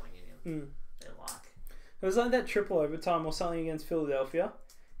see something in him. They like. It was like that triple overtime or something against Philadelphia.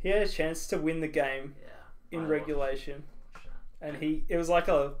 He had a chance to win the game Yeah. in I regulation, watched that. and it was like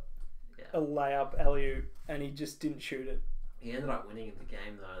a Yeah. layup alley-oop, and he just didn't shoot it. He ended up winning the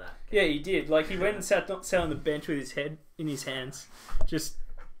game though. That Yeah, game. he did. Like he went and sat on the bench with his head in his hands, just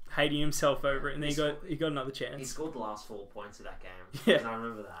hating himself over it, and then he got another He chance. scored the last 4 points of that game. Yeah. And I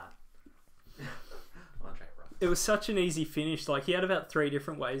remember that. Andre Robertson. It was such an easy finish. Like he had about 3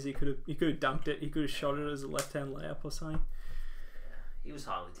 different ways he could have dunked it. He could have shot it as a left-hand layup or something. He was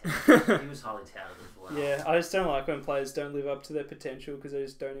highly talented. He was highly talented as well. Yeah, I just don't like when players don't live up to their potential because they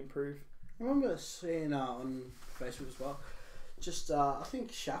just don't improve. I remember seeing on Facebook as well. Just I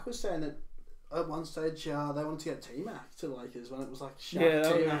think Shaq was saying that at one stage they wanted to get T-Mac to the Lakers when it was like Shaq, Yeah,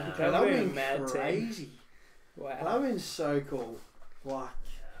 that T-Mac. would've That would been have a been mad team. crazy. That Wow. would have been so cool. Like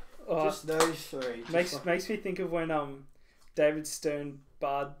just those three. Makes me think of when David Stern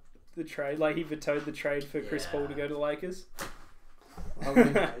barred the trade. Like he vetoed the trade for Chris Paul to go to the Lakers. That would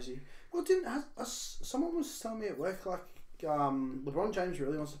have been crazy. Well, someone was telling me at work like LeBron James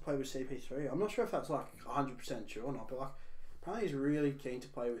really wants to play with CP3. I'm not sure if that's like 100% true or not, but like apparently he's really keen to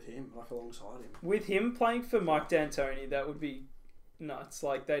play with him, like alongside him. With him playing for Mike D'Antoni, that would be nuts.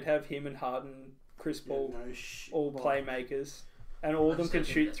 Like they'd have him and Harden, Chris Paul, all playmakers, and all of them can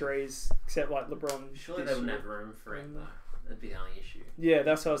shoot threes except like LeBron. Surely they wouldn't have room for him though. That'd be the only issue. Yeah,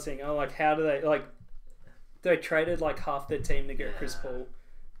 that's what I was thinking. Oh, like how do they like? They traded like half their team to get Chris Paul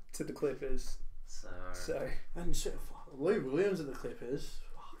to the Clippers. So And Lou Williams at the Clippers.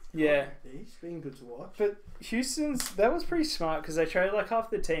 yeah. He's been good to watch. But Houston's, that was pretty smart because they traded like half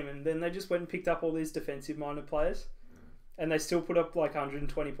the team and then they just went and picked up all these defensive-minded players. And they still put up like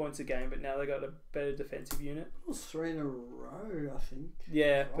 120 points a game, but now they got a better defensive unit. It was 3 in a row, I think.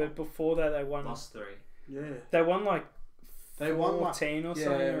 Yeah, but before that they won. Lost 3. Yeah. They won like They won like 14 or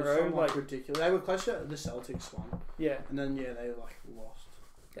something in a row. Like ridiculous. They were closer to the Celtics one. Yeah. And then they like lost.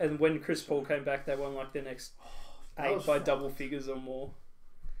 And when Chris Paul came back, they won like the next 8 by double figures or more.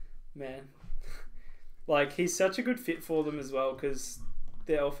 Man. Like, he's such a good fit for them as well because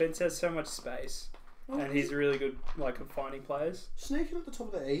their offense has so much space. And he's really good, like, at finding players. Sneaking at the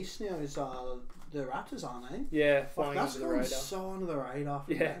top of the East now is the Raptors, aren't they? Yeah, flying that's under the radar. so under the radar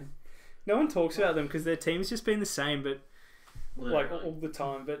for Yeah. them. No one talks about them because their team's just been the same, but like all the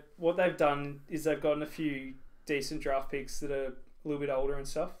time. But what they've done is they've gotten a few decent draft picks that are a little bit older and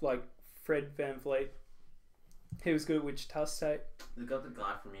stuff, like Fred VanVleet. He was good at Wichita State. They've got the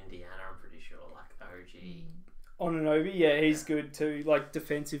guy from Indiana, I'm pretty sure, like OG. Onunobi, yeah, he's good too. Like,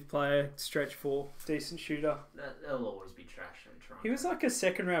 defensive player, stretch four, decent shooter. They'll always be trash in Toronto. He was like a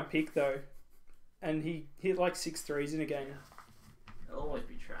second round pick though, and he hit like 6 threes in a game. They'll always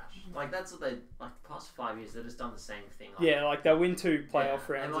be trash. Like, that's what they, like, the past 5 years, they've just done the same thing. Like, Yeah, like they'll win 2 playoff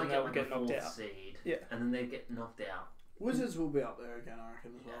rounds might and they'll like get a knocked fourth out. seed, Yeah. and then they get knocked out. Wizards will be up there again, I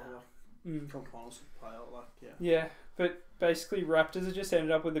reckon, as well. Yeah. Like, from finals playoff, like, yeah. Yeah, but basically Raptors have just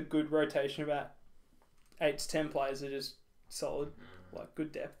ended up with a good rotation, about 8 to 10 players are just solid, like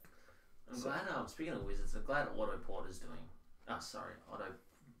good depth. I'm glad, speaking of Wizards, I'm glad Otto Porter's doing, Otto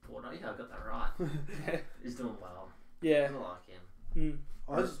Porter, yeah, I got that right. He's doing well. Yeah. I like him.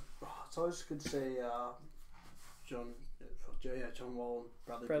 It's always good to see John Wall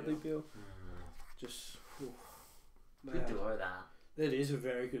and Bradley Beal. Just Good duo, that. It is a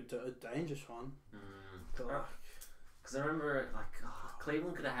very good, dangerous one. Because I remember, like,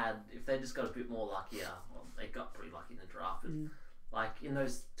 Cleveland could have had, if they just got a bit more luckier, well, they got pretty lucky in the draft, but like in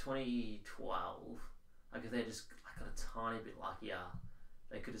those 2012, like if they just got a tiny bit luckier,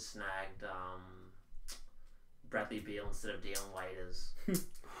 they could have snagged Bradley Beal instead of Dion Waiters.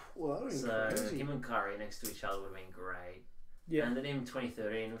 Well, that would have So been crazy. him and Curry next to each other would have been great. Yeah. And then in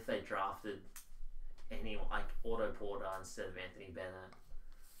 2013, if they drafted like Otto Porter instead of Anthony Bennett,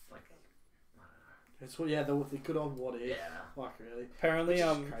 like, It's the good old what if. yeah. Like, really. Apparently,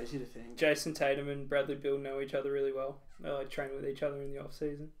 It's crazy to think. Jason Tatum and Bradley Beal know each other really well. They like train with each other in the off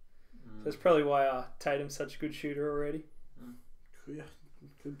season. So that's probably why Tatum's such a good shooter already. Yeah,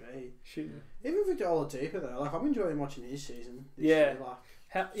 could be. Shooting. Even Victor Oladipo though, like I'm enjoying watching his season. This Yeah.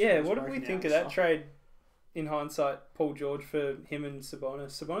 year, like, What did we breaking think out of that stuff. trade? In hindsight, Paul George for him and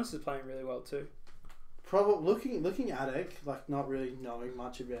Sabonis. Sabonis is playing really well too. Probably looking at it, like not really knowing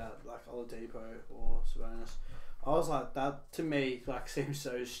much about like Oladipo or Sabonis, I was like that to me like seems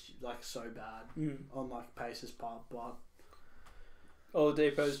so bad on like Pacers' part, but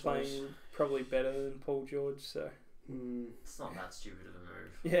Oladipo's playing probably better than Paul George, so It's not that stupid of a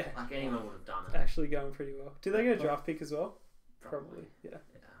move. yeah, Like anyone would have done it. actually going pretty well. Did they get a draft pick as well? Probably, yeah.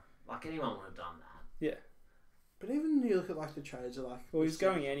 Like anyone would have done that. Yeah. But even you look at like the trades are like Well, he's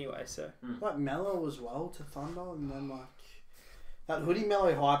going anyway, so like Melo as well to Thunder, and then like that hoodie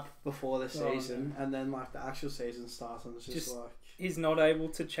Melo hype before the season, and then like the actual season starts and it's just like he's not able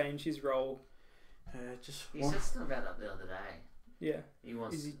to change his role. He said something about that the other day. Yeah. He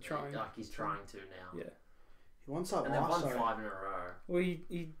wants. Is he trying? Like he's trying to now. Yeah. He wants that. And they've won 5 in a row. Well,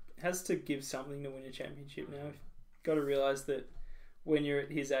 he has to give something to win a championship now. You've got to realise that when you're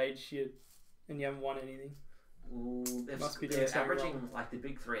at his age, and you haven't won anything. Ooh, They're averaging wrong. like the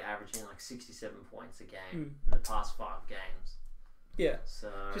big three, averaging like 67 points a game in the past 5 games. Yeah.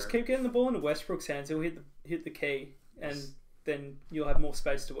 So just keep getting the ball into Westbrook's hands. He'll hit the key, and then you'll have more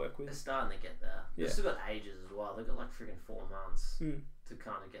space to work they're with. starting to get there. Yeah. They've still got ages as well. They've got like freaking 4 months to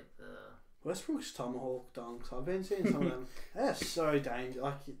kind of get the. Westbrook's tomahawk dunks. I've been seeing some of them. They're so dangerous.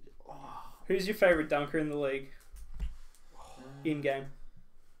 Like, Who's your favourite dunker in the league? In game.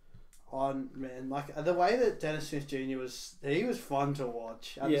 Man, like the way that Dennis Smith Jr. was fun to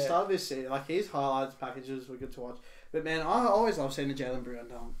watch at the start of this season. Like his highlights packages were good to watch. But man, I always love seeing the Jalen Brown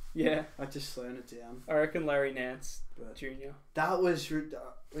dunk. Yeah. Like just slowing it down. I reckon Larry Nance Jr. That was. Are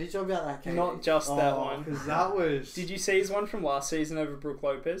you talking about that? Katie? Not just that one. Because that was. Did you see his one from last season over Brook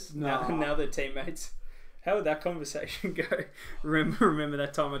Lopez? No. Now they're teammates. How would that conversation go? Remember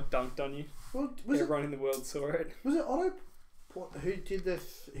that time I dunked on you? Well, Everyone in the world saw it. Was it Otto? Who did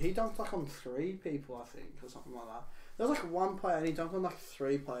he dunked like on 3 people, I think, or something like that. There was like one player, and he dunked on like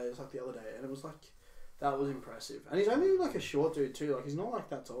 3 players like the other day, and it was like that was impressive. And he's only like a short dude too. Like he's not like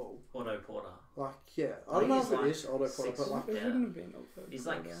that tall. Otto Porter. Like I don't know if like it is Otto Porter, but like It wouldn't have been Otto. He's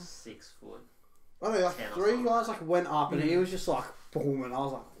like 6 foot. I don't know, like 10 or 3 something. guys like went up, and he was just like boom, and I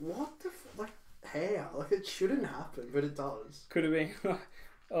was like, what the like how? Like it shouldn't happen, but it does. Could have been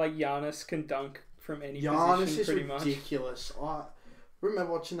like Giannis can dunk from any Giannis position is pretty much. ridiculous. I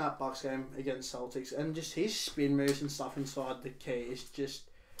remember watching that Bucks game against Celtics, and just his spin moves and stuff inside the key is just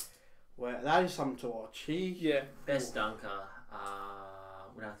that is something to watch. Best dunker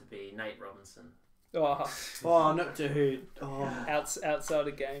would have to be Nate Robinson. Oh, Oh no, dude. Oh. outside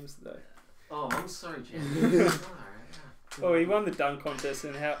of games though. Oh, I'm sorry, Jen. Oh, he won the dunk contest,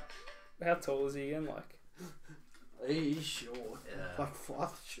 and how tall is he again? Like, He's short. Yeah. Like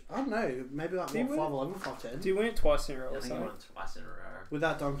I don't know, maybe like Did he what, win? 5'11", 5'10". do you win it twice in a row I or think he something? won twice in a row. With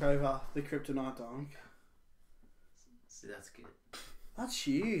that dunk over the kryptonite dunk. See, that's good. That's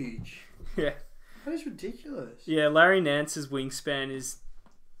huge. Yeah. That is ridiculous. Yeah, Larry Nance's wingspan is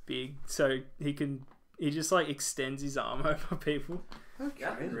big, so he just like extends his arm over people. Okay.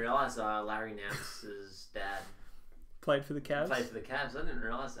 Yeah, I didn't realise Larry Nance's dad Played for the Cavs. played for the Cavs. I didn't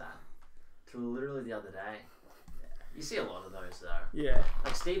realise that till literally the other day. You see a lot of those though. Yeah.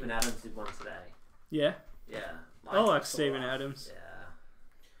 Like Steven Adams did one today. Yeah. Yeah. I like Steven Adams.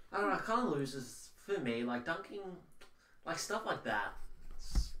 Yeah. I don't know. It kind of loses for me. Like dunking, like stuff like that.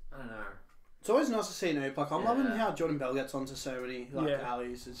 I don't know. It's always nice to see Noop. Like I'm Yeah. loving how Jordan Bell gets onto so many like Yeah.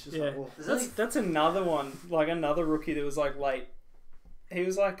 alleys. It's just Yeah. like, oh. That's another one, like another rookie that was like late. He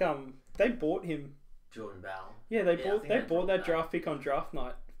was like they bought him. Jordan Bell. Yeah, they Yeah, I bought think they they bought brought that that. draft pick on draft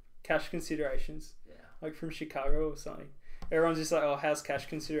night. Cash considerations. Yeah. Like from Chicago or something. Everyone's just like, oh, how's cash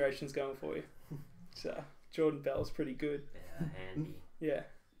considerations going for you? So Jordan Bell's pretty good. Yeah. Handy. Yeah.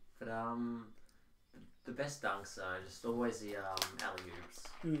 But the best dunks are just always the alley oops.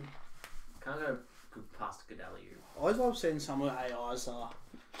 Mm. Can't go good past a good alley oop. I always love seeing some of the AIs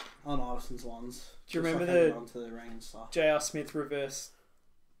on Iverson's ones. Do you Just, remember like, hanging onto the ring and stuff? J.R. Smith reverse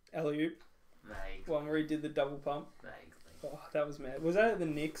alley oop Vague. one where he did the double pump? Vaguely. Oh, that was mad. Was that at the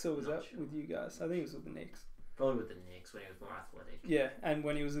Knicks or was Not that sure. with you guys? I think it was with the Knicks. Probably with the Knicks when he was more athletic. Yeah, and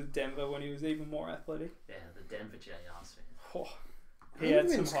when he was with Denver, when he was even more athletic. Yeah, the Denver J.R. Smith. Oh, I he think had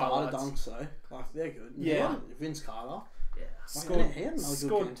some Vince Carter highlights. dunks though. Like they're good. Yeah. Vince Carter. Yeah. Like, Scored- he had another good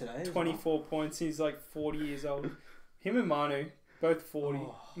scored game today. as 24 points. He's like 40 years old. Him and Manu, both 40.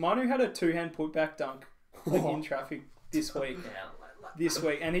 Oh. Manu had a two-hand putback dunk like well. in traffic this week. Yeah, This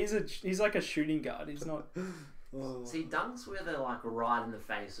week, and he's like a shooting guard. He's not. Oh. See, dunks where they're like right in the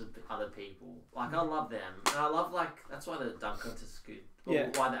face of other people. Like, I love them. And I love, like, that's why the dunk contest is good. Or Yeah.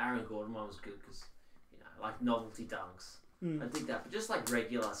 why the Aaron Gordon one was good, because, you know, like novelty dunks. I dig that. But just like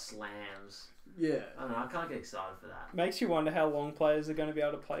regular slams, Yeah. I don't know, I can't get excited for that. Makes you wonder how long players are going to be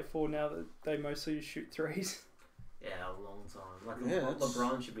able to play for now that they mostly just shoot threes. Yeah, a long time. Like, Yeah, that's-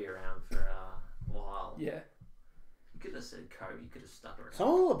 LeBron should be around for a while. Yeah. You could have said Kobe, you could have stuck around. Some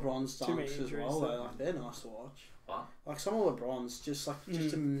of LeBron's Too many dunks as injuries, well, though. though. Like they're nice to watch. What? Like some of LeBron's just a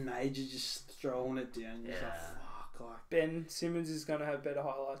major just throwing it down. You're just like, Yeah. fuck, like. Ben Simmons is going to have better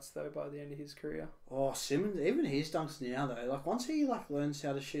highlights though by the end of his career. Oh, Simmons, even his dunks now though. Like once he like learns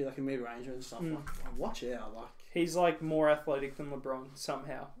how to shoot like a mid ranger and stuff, like watch out. Like He's like more athletic than LeBron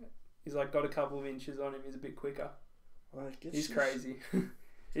somehow. He's like got a couple of inches on him. He's a bit quicker. it's He's just- crazy.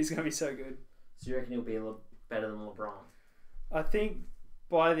 He's going to be so good. So you reckon he'll be better than LeBron? I think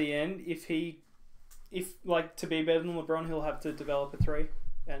by the end, if like to be better than LeBron, he'll have to develop a three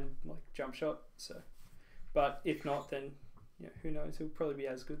and like jump shot. So, but if not, then who knows? He'll probably be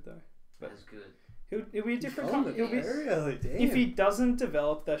as good though. That's good. He'll be a different Oh, kind. He'll be very early, damn. if he doesn't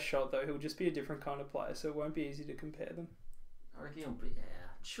develop that shot though, he'll just be a different kind of player. So it won't be easy to compare them. I reckon he'll be, yeah.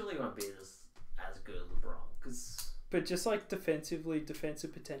 Surely he won't be as good as LeBron, because But just like defensive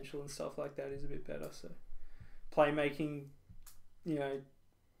potential and stuff like that is a bit better. So playmaking,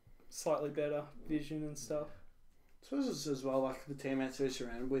 slightly better vision and stuff. I suppose it's as well like the teammates he's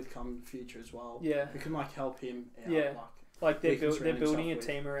surrounded with come in the future as well. Yeah. It can like help him out. Yeah. Like he they're can surround building a himself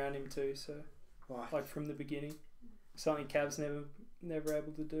with. team around him too. So like from the beginning, something Cavs never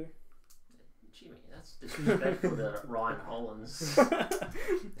able to do. Jimmy, that's disrespectful to Ryan Hollins.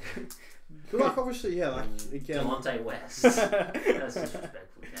 But like obviously, yeah, like again, Delonte West. That's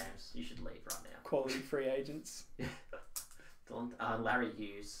disrespectful, James. You should leave right now. Quality free agents. Larry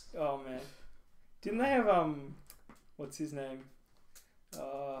Hughes. Oh man, didn't they have what's his name?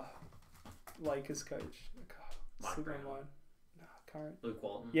 Lakers coach. Mike Slip my Brown. mind. No, current. Luke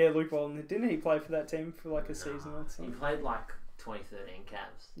Walton. Yeah, Luke Walton. Didn't he play for that team for like a Nah, season or He something? played like 2013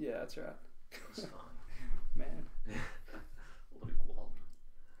 Cavs. Yeah, that's right. It was fine. Man. Luke Walton.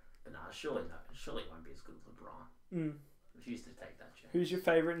 But surely he won't be as good as LeBron. Mm. Refuse to take that chance. Who's your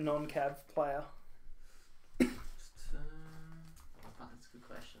favourite non-Cav player? That's a good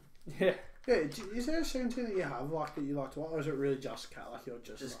question. Yeah. yeah. Is there a certain team that you have like that you like to watch, or is it really just cat? Like you're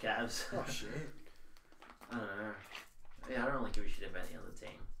just like, Cavs. oh shit. I don't know. Yeah, I don't really give a shit about any other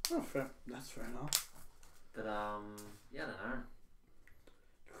team. Oh, fair. That's fair enough. But yeah, I don't know.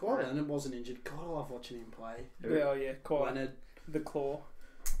 Kawhi Leonard wasn't injured. God, I love watching him play. Yeah, oh yeah, Kawhi. Leonard, The claw.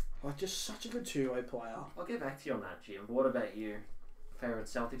 like just such a good two-way player. I'll get back to you on that, Jim. But what about you? Favorite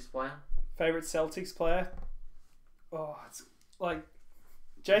Celtics player? Favourite Celtics player? Oh, it's like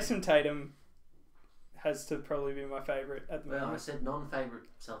Jason Tatum has to probably be my favourite at the Well, I moment. said non-favourite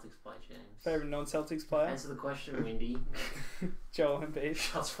Celtics play, James. Favourite non-Celtics player? Answer the question, Windy. Joel Embiid.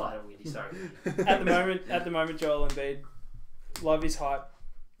 Shots fired at Windy. Sorry. At the moment, Joel Embiid. Love his hype.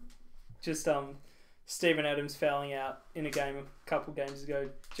 Just Steven Adams fouling out in a game a couple games ago.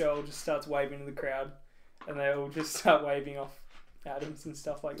 Joel just starts waving to the crowd, and they all just start waving off Adams and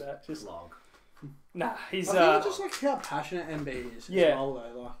stuff like that. Just Log. nah, he's I think it's just like how passionate Embiid is. Yeah. As well,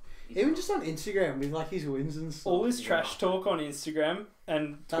 though. Like even just on Instagram with like his wins and stuff. all his trash talk on Instagram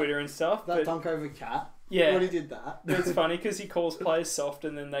and Twitter and stuff. That But dunk over Cat. yeah, When he did that. it's funny because he calls players soft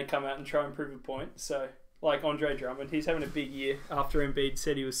and then they come out and try and prove a point. So, like Andre Drummond, he's having a big year after Embiid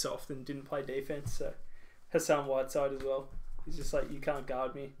said he was soft and didn't play defense. So, Hassan Whiteside as well. He's just like, you can't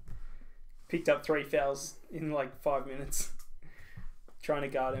guard me. Picked up 3 fouls in like 5 minutes trying to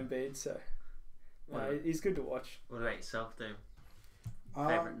guard Embiid. So, he's good to watch. What about yourself, Doom?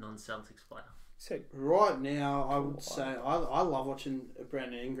 Favourite non-Celtics player? So, Right now, I would say I love watching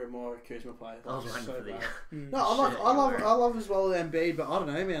Brandon Ingram or Kuzma play. I was Like, waiting so for the. bad. mm. No, I love as well Embiid, but I don't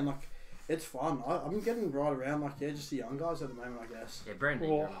know, man. Like, it's fun. I'm getting right around, like, just the young guys at the moment, I guess. Yeah, Brandon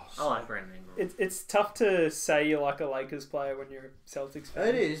Well, Ingram. I like Brandon Ingram. It's tough to say you like a Lakers player when you're a Celtics fan.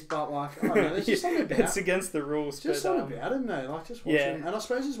 It is, but like, I don't know. There's just something about It's against the rules. It's just but, something about him, though. Like, just watching. yeah. And I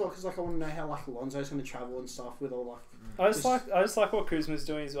suppose as well, because like I want to know how like Alonso's going to travel and stuff with all like. I just like what Kuzma's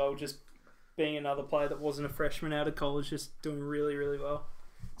doing as well. Just being another player that wasn't a freshman out of college, just doing really, really well.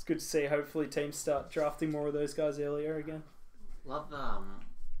 It's good to see. Hopefully, teams start drafting more of those guys earlier again. Love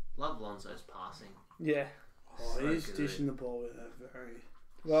Lonzo's passing. Yeah. Oh, So he's good. dishing the ball with a very.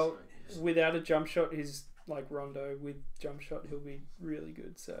 Well, So good. without a jump shot, he's like Rondo. With jump shot, he'll be really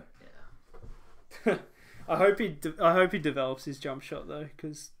good. So Yeah. I hope he develops his jump shot though,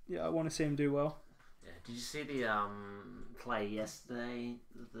 because I want to see him do well. Yeah. Did you see the play yesterday?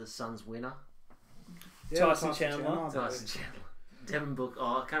 The Suns winner. Tyson Chandler. I believe. Tyson Chandler. Devin Book.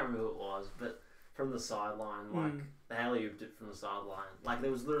 Oh, I can't remember who it was, but from the sideline, like they alley-ooped it from the sideline. Like there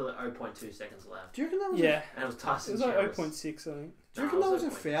was literally 0.2 seconds left, Do you reckon that was? Yeah, and it was it Tyson was like Chandler. 0.6, I think. Do you reckon that was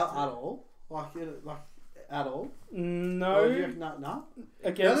a foul at all? Like at all? No, Or do you reckon no.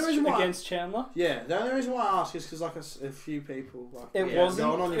 against reason why- against Chandler. Yeah, the only reason why I ask is because like a few people like It Yeah, wasn't.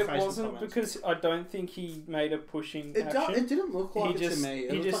 going on your It Facebook wasn't comments. because I don't think he made a pushing It action. didn't look like He it just- to me.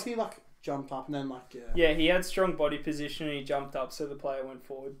 It he looked just- like he like jumped up and then like Yeah, he had strong body position and he jumped up, so the player went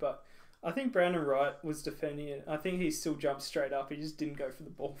forward. But I think Brandon Wright was defending it. I think he still jumped straight up. He just didn't go for the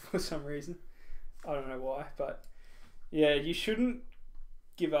ball for some reason. I don't know why, but yeah, you shouldn't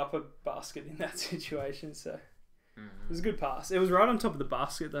give up a basket in that situation. So it was a good pass. It was right on top of the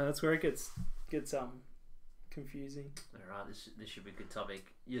basket though. That's where it gets confusing. All right, this should be a good topic.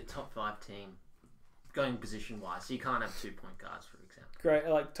 Your top 5 team, going position wise. So you can't have 2-point guards, for example. Great,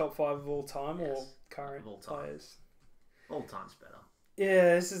 like top 5 of all time or Yes, current of all time. players. All time's better.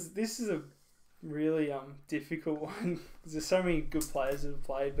 Yeah, this is a really difficult one. There's so many good players that have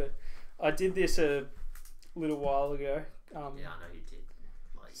played, but I did this a little while ago. Yeah, I know you did.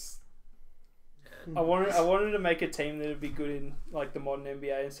 Like, yeah. I wanted to make a team that would be good in like the modern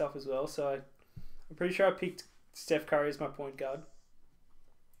NBA and stuff as well. So I'm pretty sure I picked Steph Curry as my point guard.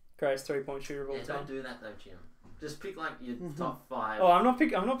 Greatest 3-point shooter of all Yeah, time. don't do that though, Jim. Just pick like your top 5. Oh, I'm not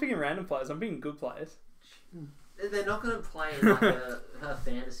picking random players. I'm picking good players. They're not going to play in like a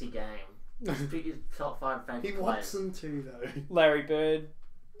fantasy game. Just pick your top 5 fantasy he players. wants them to though. Larry Bird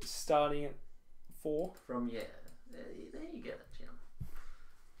starting at 4. From there you get it, Jim.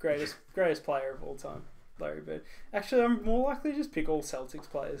 Greatest player of all time, Larry Bird. Actually, I'm more likely to just pick all Celtics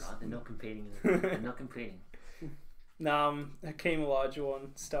players. Right, they're not competing. They're not competing. Hakeem Olajuwon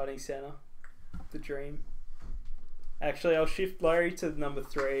starting center, the dream. Actually, I'll shift Larry to number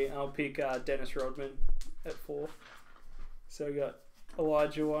 3. I'll pick Dennis Rodman at 4. So we got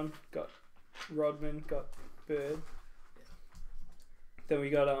Olajuwon, got Rodman, got Bird. Then we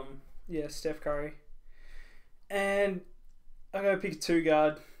got Steph Curry, and I'm gonna pick a 2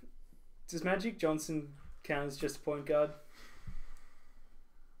 guard. Does Magic Johnson count as just a point guard?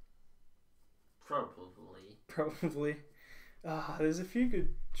 Probably. There's a few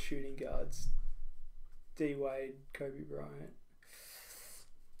good shooting guards. D Wade, Kobe Bryant.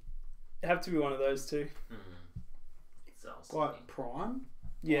 It'd have to be one of those 2. Quite prime.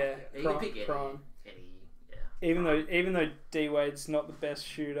 Yeah, You can pick Eddie. prime. Eddie, yeah. Even though D Wade's not the best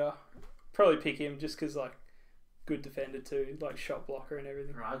shooter, probably pick him just because like good defender too, like shot blocker and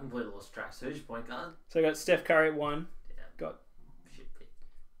everything. Right, I completely lost track. So who's your point guard? So I got Steph Curry at 1. Yeah. Got Shit pick.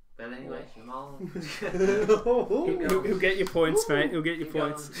 But anyway, Jamal. he'll get your points, mate. He'll get your Keep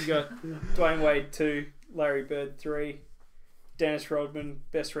points. going. You got Dwayne Wade 2, Larry Bird 3, Dennis Rodman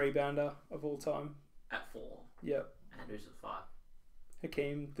best rebounder of all time at 4. Yep. And who's at 5?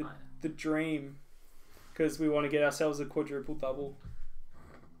 Hakeem, Oh, yeah. the dream, because we want to get ourselves a quadruple double.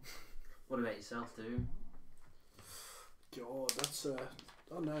 What about yourself, dude? God, that's I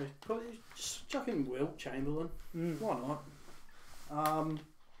don't know. Probably just chuck in Wilt Chamberlain. Why not?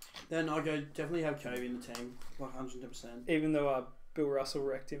 Then I go definitely have Kobe in the team, like 110%. Even though Bill Russell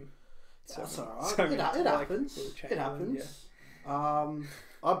wrecked him. That's alright. so It like happens. Wilt It Chamberlain, happens.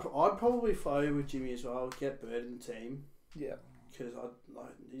 I'd probably follow with Jimmy as well. Get Bird in the team Yeah. because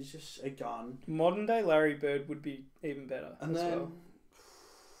he's just a gun. Modern day Larry Bird would be even better. And as then well.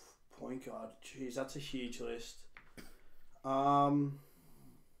 point guard. Jeez, that's a huge list. Fuck.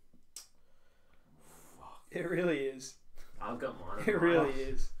 It really is. I've got mine. It really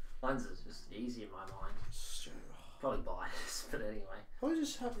is. Mine's just easy in my mind. Probably biased, but anyway. Probably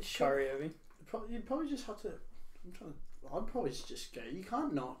just have to Kyrie Irving. You'd probably just have to. I'd probably just go. You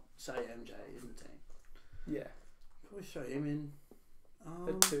can't not say MJ in the team. Yeah. Probably throw him in.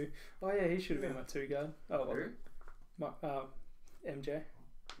 At 2. Oh yeah, he should have been my 2 guard. Oh well. Who? MJ.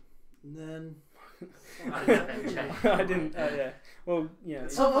 And then I didn't have MJ. I didn't. Oh yeah. Well, yeah.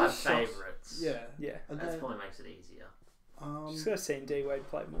 It's Oh, not my that's soft. favourites. yeah, Yeah. and That then probably makes it easier. Just gotta seen D Wade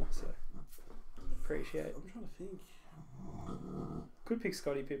play more, so appreciate. I'm trying to think. Could pick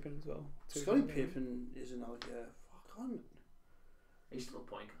Scottie Pippen as well. too. Scottie Pippen is another. Yeah, fuck. Are you still a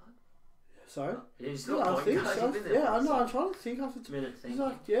point guard? Sorry. He's still Yeah, a I point think guard. so. You've been there Yeah, for I know. I'm some trying to think after. minute He's thinking.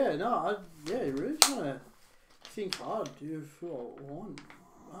 like, yeah, no, really trying to think hard. Do who I want.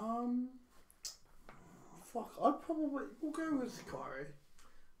 Fuck. We'll go with Kyrie.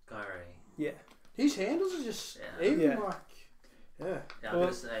 Kyrie. Yeah. His handles are just Yeah. even Yeah. like, yeah. Yeah, I'm Well,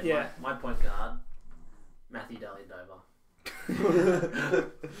 gonna say yeah. my point guard, Matthew Dellavedova.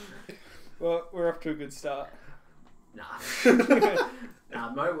 Well, we're off to a good start. Nah.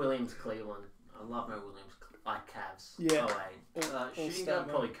 Mo Williams, Cleveland. I love Mo Williams. Like Cavs. Yeah. Oh, wait. Shooting all-star guard,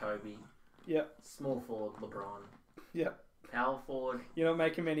 Mo. probably Kobe. Yep. Small forward, LeBron. Yep. Power forward, You're not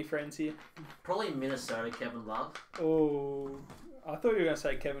making many friends here. probably Minnesota, Kevin Love. Oh, I thought you were gonna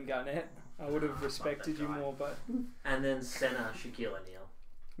say Kevin Garnett. I would have respected that you guy. more, but And then center, Shaquille O'Neal.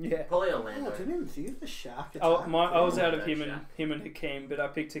 yeah. Probably Oh, Orlando. I didn't even think of the Shaq. I attack. was out of Shaq. him and Hakeem, but I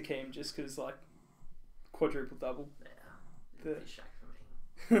picked Hakeem just because like quadruple double. Yeah. The- It'd be Shaq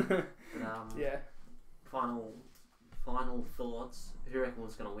for me. But, Yeah. Final thoughts. Who reckon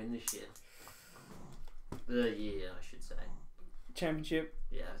was going to win this year? The year, I should say. Championship.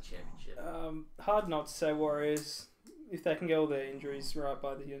 Yeah, the championship. Hard not to say Warriors. If they can get all their injuries right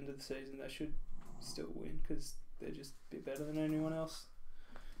by the end of the season, they should still win because they're just a bit better than anyone else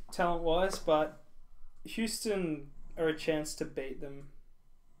talent-wise. But Houston are a chance to beat them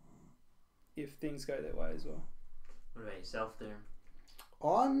if things go their way as well. What about yourself there?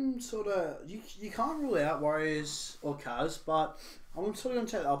 I'm sort of you can't rule out Warriors or Cavs, but I'm sort of going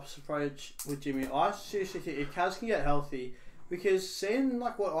to take the opposite approach with Jimmy. I seriously think if Cavs can get healthy, because seeing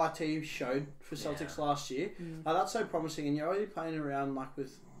like what IT showed for Celtics last year, that's so promising, and you're already playing around like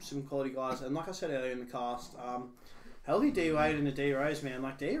with some quality guys. And like I said earlier in the cast, healthy D Wade and the D Rose, man,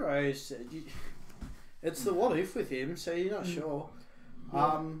 like D Rose, it's the what if with him, so you're not sure.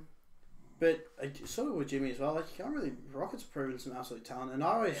 But sort of with Jimmy as well, like you can't really. Rockets proven some absolute talent, and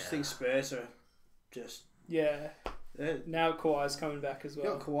I always think Spurs are just Now Kawhi's coming back as you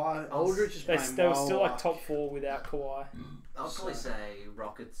well. got Kawhi. Aldridge is playing They were well, still like top 4 without Kawhi. I'll probably say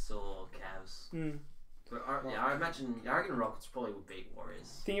Rockets or Cavs. But I reckon Rockets probably would beat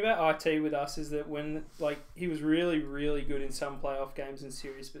Warriors. Thing about IT with us is that when like he was really really good in some playoff games and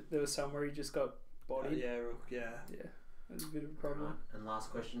series, but there was some where he just got bodied. yeah. That's a bit of a problem. Right. And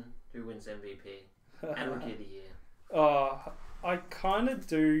last question: who wins MVP and Rookie of the Year? I kind of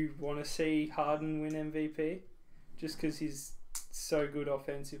do want to see Harden win MVP, just because he's so good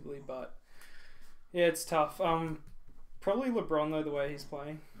offensively. But yeah, it's tough. Probably LeBron though, the way he's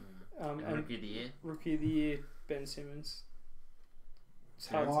playing. And Rookie of the Year? Rookie of the Year, Ben Simmons. It's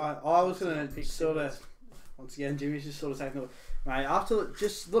hard I was going pick to sort of Simmons. once again Jimmy's just sort of taking the mate after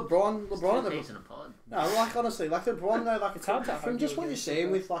just LeBron at the He's in a pod. no like honestly like LeBron though like It's hard to from argue just what you're against seeing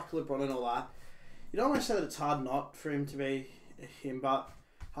it, with like LeBron and all that, you don't want to say that it's hard not for him to be him, but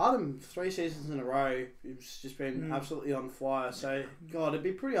Harden 3 seasons in a row it's just been absolutely on fire. So God, it'd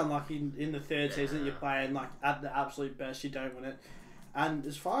be pretty unlucky in the third season that you're playing like at the absolute best you don't win it. And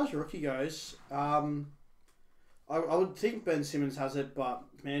as far as rookie goes, I would think Ben Simmons has it, but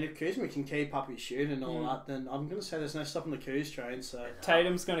man, if Kuzma can keep up his shooting and all that, then I'm going to say there's no stopping the Kuz train. So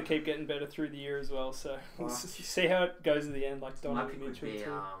Tatum's going to keep getting better through the year as well. So we'll see how it goes at the end. Like My Donovan pick would Mitchell be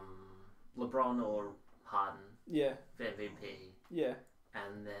too. LeBron or Harden Yeah, for MVP. yeah.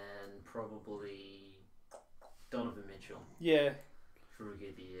 And then probably Donovan Mitchell Yeah, for Rookie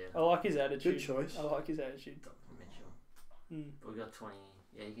of the Year. I like his attitude. Good choice. I like his attitude. Donovan Mitchell. Mm. But we got 20.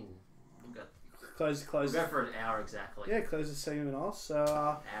 Yeah, you can. Close. We'll go for an hour exactly. Yeah, close the segment off. So,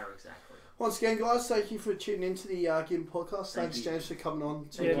 Hour exactly. once again, guys, thank you for tuning into the GIMP podcast. Thank Thanks, you. James, for coming on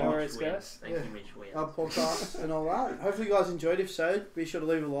to Yeah, no our, worries, guys. Thank you, Mitch Wins. our podcast and all that. Hopefully, you guys enjoyed the episode. Be sure to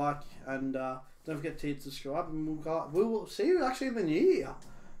leave a like and don't forget to hit subscribe. And we will see you actually in the new year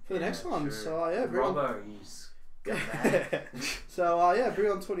for the next one. True. So, yeah, bring on. Robbo, you scumbag. So, yeah, bring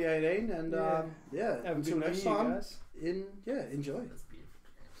on 2018. And, Yeah. yeah, Have a until good next New Year, time, guys. enjoy. That's beautiful.